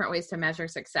so many different ways to measure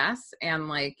success. And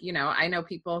like, you know, I know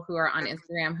people who are on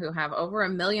Instagram who have over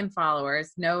 1 million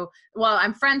followers.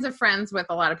 I'm friends of friends with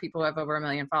a lot of people who have over 1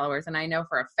 million followers. And I know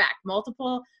for a fact,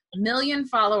 multiple million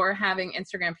follower having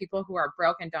Instagram people who are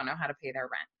broke and don't know how to pay their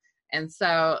rent. And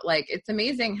so like, it's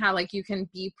amazing how like you can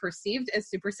be perceived as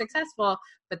super successful,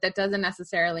 but that doesn't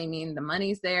necessarily mean the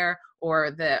money's there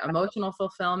or the emotional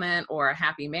fulfillment or a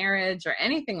happy marriage or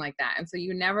anything like that. And so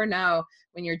you never know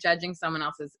when you're judging someone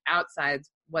else's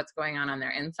outsides, what's going on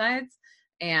their insides.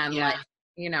 And like,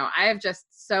 you know, I have just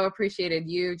so appreciated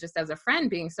you just as a friend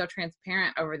being so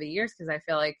transparent over the years. Cause I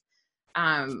feel like,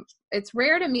 it's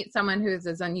rare to meet someone who's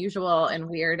as unusual and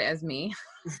weird as me.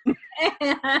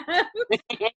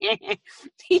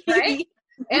 Right?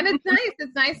 And it's nice.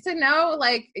 It's nice to know,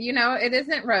 like, you know, it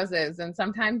isn't roses, and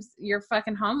sometimes you're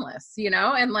fucking homeless, you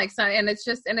know, and like, so, and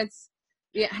it's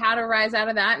how to rise out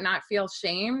of that, not feel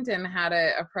shamed, and how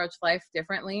to approach life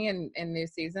differently in new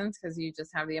seasons, because you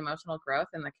just have the emotional growth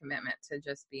and the commitment to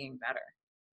just being better.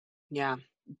 Yeah.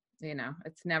 You know,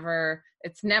 it's never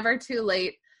too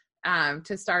late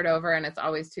to start over, and it's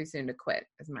always too soon to quit,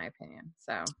 is my opinion.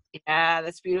 So yeah,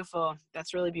 that's beautiful.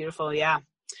 That's really beautiful. Yeah,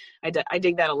 I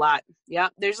dig that a lot. Yeah,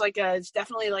 there's like it's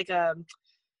definitely like I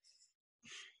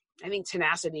think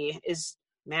tenacity is,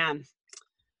 man,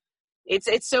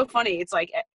 it's so funny. It's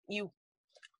like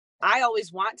I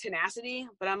always want tenacity,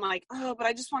 but I'm like, oh, but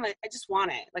I just want it.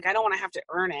 Like, I don't want to have to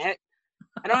earn it.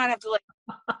 I don't have to like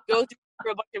go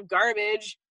through a bunch of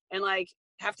garbage and like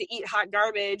have to eat hot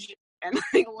garbage and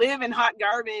like live in hot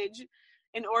garbage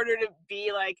in order to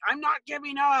be like, I'm not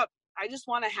giving up. I just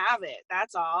want to have it.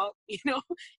 That's all.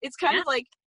 It's kind of like,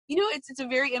 it's a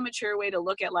very immature way to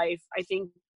look at life. I think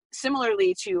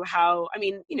similarly to how, I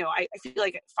feel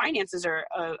like finances are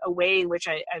a way in which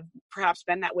I've perhaps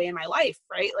been that way in my life,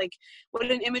 right? Like, what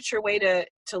an immature way to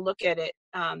look at it.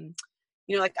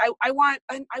 Like I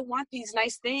want these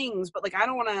nice things, but like, I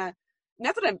don't want to,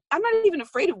 not that I'm not even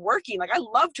afraid of working. Like, I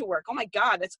love to work. Oh my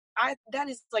God. That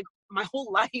is like my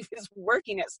whole life is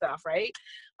working at stuff. Right.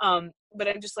 But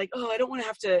I'm just like, I don't want to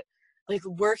have to like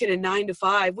work at a 9 to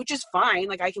 5, which is fine.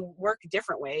 Like, I can work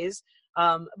different ways.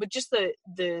 But just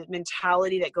the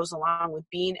mentality that goes along with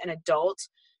being an adult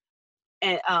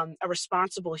and a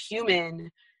responsible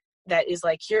human that is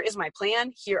like, here is my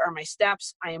plan. Here are my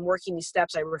steps. I am working these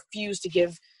steps. I refuse to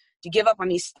give up on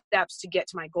these steps to get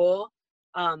to my goal.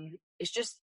 It's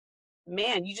just,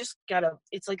 man, you just gotta,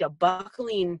 it's like a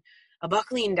buckling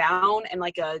down and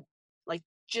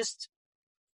just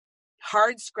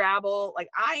hard scrabble. Like,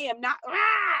 I am not,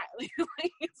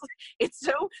 it's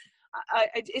so,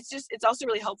 it's also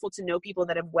really helpful to know people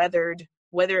that have weathered,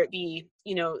 whether it be,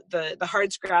 the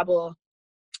hard scrabble,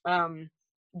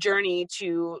 journey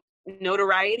to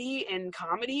notoriety in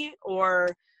comedy or,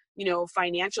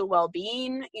 financial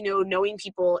well-being, knowing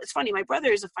people. It's funny. My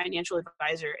brother is a financial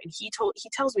advisor and he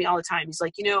tells me all the time, he's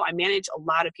like, I manage a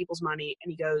lot of people's money.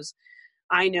 And he goes,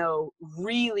 I know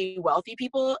really wealthy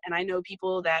people and I know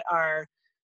people that are,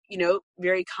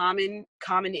 very common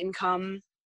income,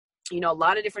 a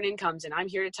lot of different incomes. And I'm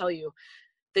here to tell you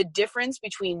the difference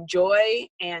between joy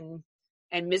and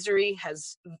misery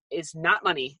is not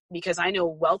money, because I know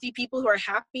wealthy people who are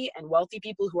happy and wealthy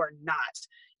people who are not,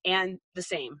 and the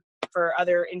same for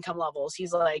other income levels.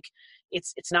 He's like,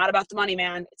 it's not about the money,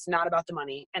 man. It's not about the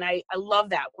money. And I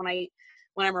love that when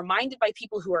I'm reminded by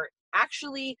people who are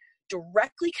actually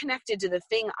directly connected to the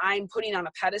thing I'm putting on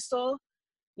a pedestal.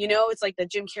 It's like the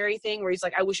Jim Carrey thing where he's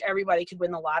like, I wish everybody could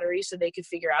win the lottery so they could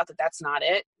figure out that that's not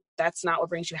it. That's not what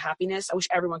brings you happiness. I wish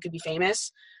everyone could be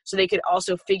famous so they could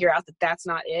also figure out that that's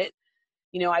not it.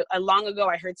 I long ago,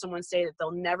 I heard someone say that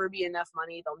there'll never be enough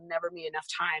money, there'll never be enough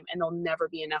time, and there'll never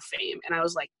be enough fame. And I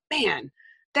was like, man,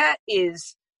 that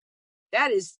is,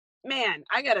 man,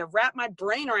 I got to wrap my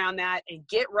brain around that and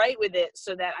get right with it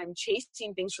so that I'm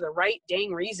chasing things for the right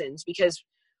dang reasons, because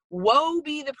woe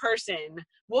be to the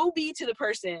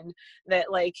person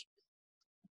that like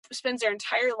spends their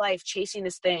entire life chasing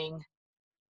this thing.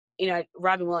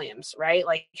 Robin Williams, right?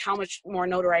 Like, how much more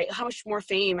notoriety, how much more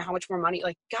fame, how much more money,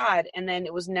 like, God. And then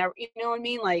it was never, you know what I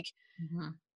mean? Like,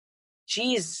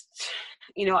 geez,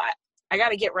 I got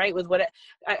to get right with what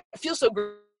I feel so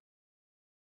great.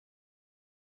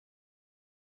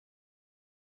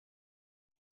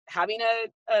 Having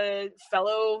a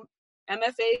fellow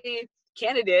MFA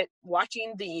candidate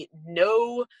watching the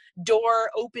no door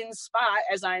open spot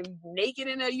as I'm naked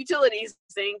in a utilities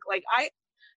sink, like,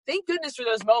 thank goodness for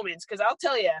those moments, because I'll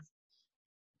tell you,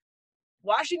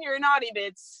 washing your naughty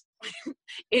bits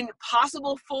in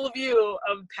possible full view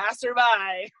of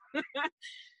passerby,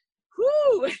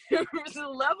 whoo, the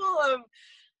level of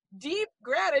deep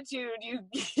gratitude you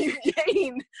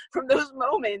gain from those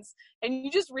moments, and you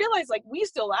just realize, like, we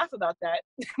still laugh about that.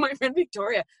 My friend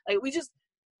Victoria, like, we just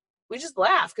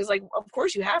laugh because, like, of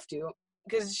course you have to.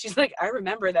 Because she's like, I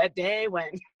remember that day when.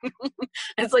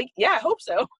 It's like, yeah, I hope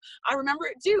so. I remember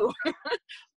it too.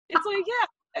 It's like,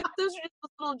 yeah, those are just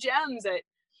little gems that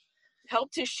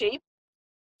help to shape,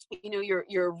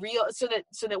 your real, so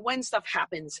that when stuff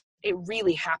happens, it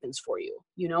really happens for you.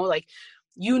 Like,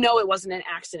 it wasn't an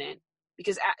accident,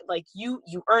 because like you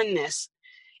earn this.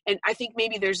 And I think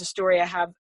maybe there's a story I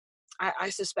have. I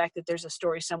suspect that there's a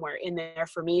story somewhere in there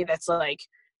for me that's like,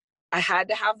 I had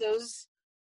to have those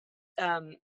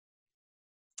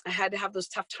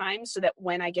tough times so that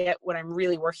when I get what I'm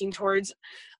really working towards,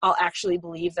 I'll actually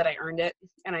believe that I earned it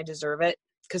and I deserve it.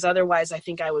 Because otherwise I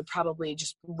think I would probably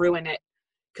just ruin it,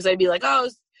 because I'd be like, oh,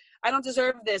 I don't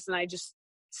deserve this. And I just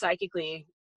psychically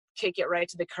kick it right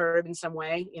to the curb in some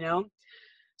way,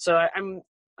 So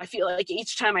I feel like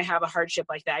each time I have a hardship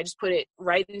like that, I just put it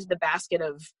right into the basket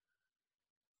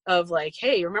of like,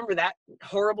 hey, remember that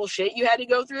horrible shit you had to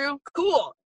go through?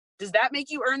 Cool. Does that make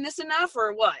you earn this enough,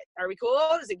 or what? Are we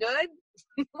cool? Is it good?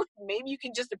 Maybe you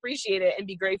can just appreciate it and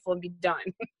be grateful and be done,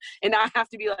 and not have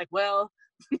to be like, well,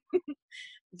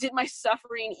 did my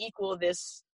suffering equal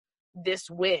this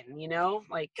win?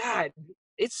 Like, God,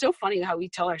 it's so funny how we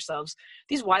tell ourselves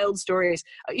these wild stories.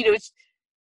 It's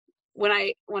when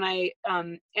I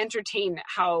entertain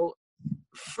how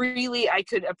freely I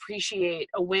could appreciate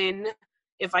a win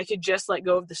if I could just let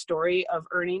go of the story of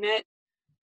earning it.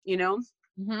 you know?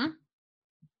 Mm-hmm.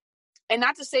 And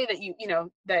not to say that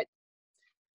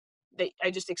that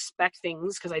I just expect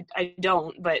things, because I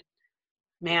don't, but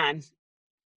man,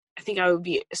 I think I would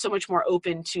be so much more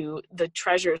open to the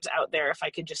treasures out there if I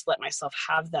could just let myself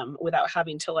have them without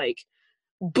having to like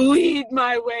bleed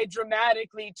my way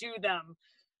dramatically to them.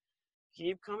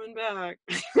 Keep coming back.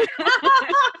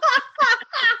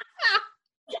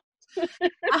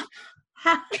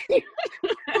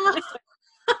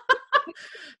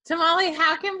 Tamale,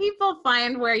 how can people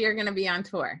find where you're going to be on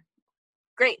tour?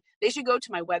 Great. They should go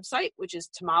to my website, which is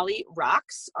Tamale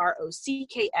Rocks,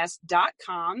 ROCKS.com.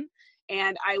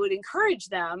 And I would encourage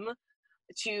them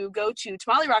to go to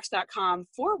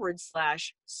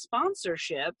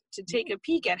tamalerocks.com/sponsorship to take a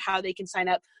peek at how they can sign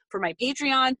up for my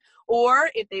Patreon, or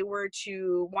if they were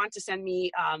to want to send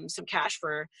me some cash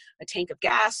for a tank of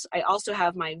gas. I also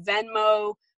have my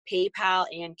Venmo, PayPal,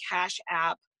 and Cash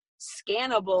App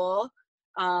scannable,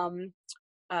 the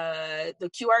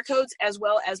QR codes, as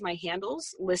well as my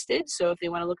handles listed. So if they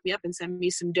want to look me up and send me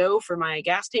some dough for my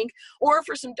gas tank or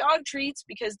for some dog treats,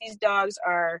 because these dogs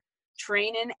are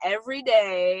training every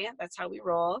day. That's how we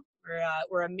roll.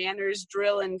 We're a manners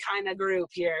drilling kind of group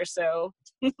here. So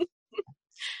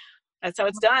that's how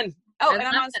it's done. Oh, and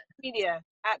I'm on social media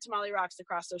at Tamale Rocks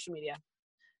across social media.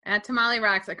 At Tamale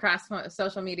Rocks across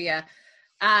social media.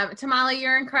 Tamale,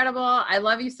 you're incredible. I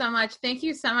love you so much. Thank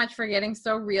you so much for getting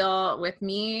so real with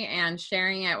me and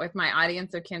sharing it with my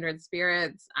audience of kindred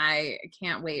spirits. I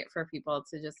can't wait for people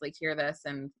to just like hear this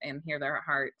and hear their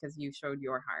heart, because you showed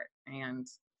your heart and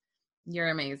you're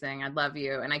amazing. I love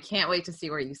you. And I can't wait to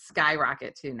see where you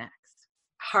skyrocket to next.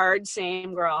 Hard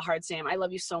same, girl. Hard same. I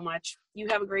love you so much. You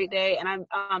have a great day. And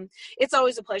it's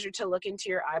always a pleasure to look into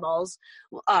your eyeballs.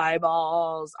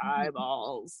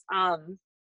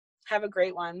 Have a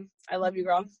great one. I love you,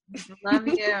 girl. Love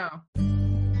you.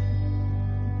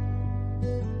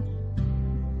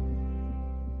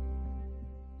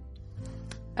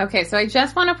 Okay, so I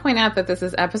just want to point out that this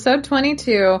is episode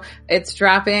 22. It's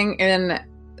dropping in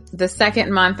the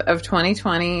second month of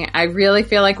 2020. I really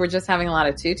feel like we're just having a lot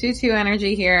of 222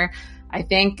 energy here. I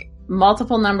think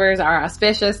multiple numbers are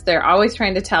auspicious. They're always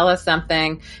trying to tell us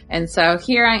something. And so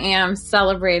here I am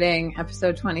celebrating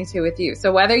episode 22 with you.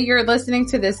 So whether you're listening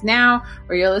to this now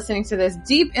or you're listening to this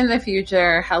deep in the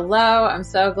future, hello, I'm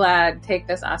so glad. Take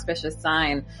this auspicious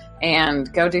sign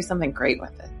and go do something great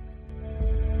with it.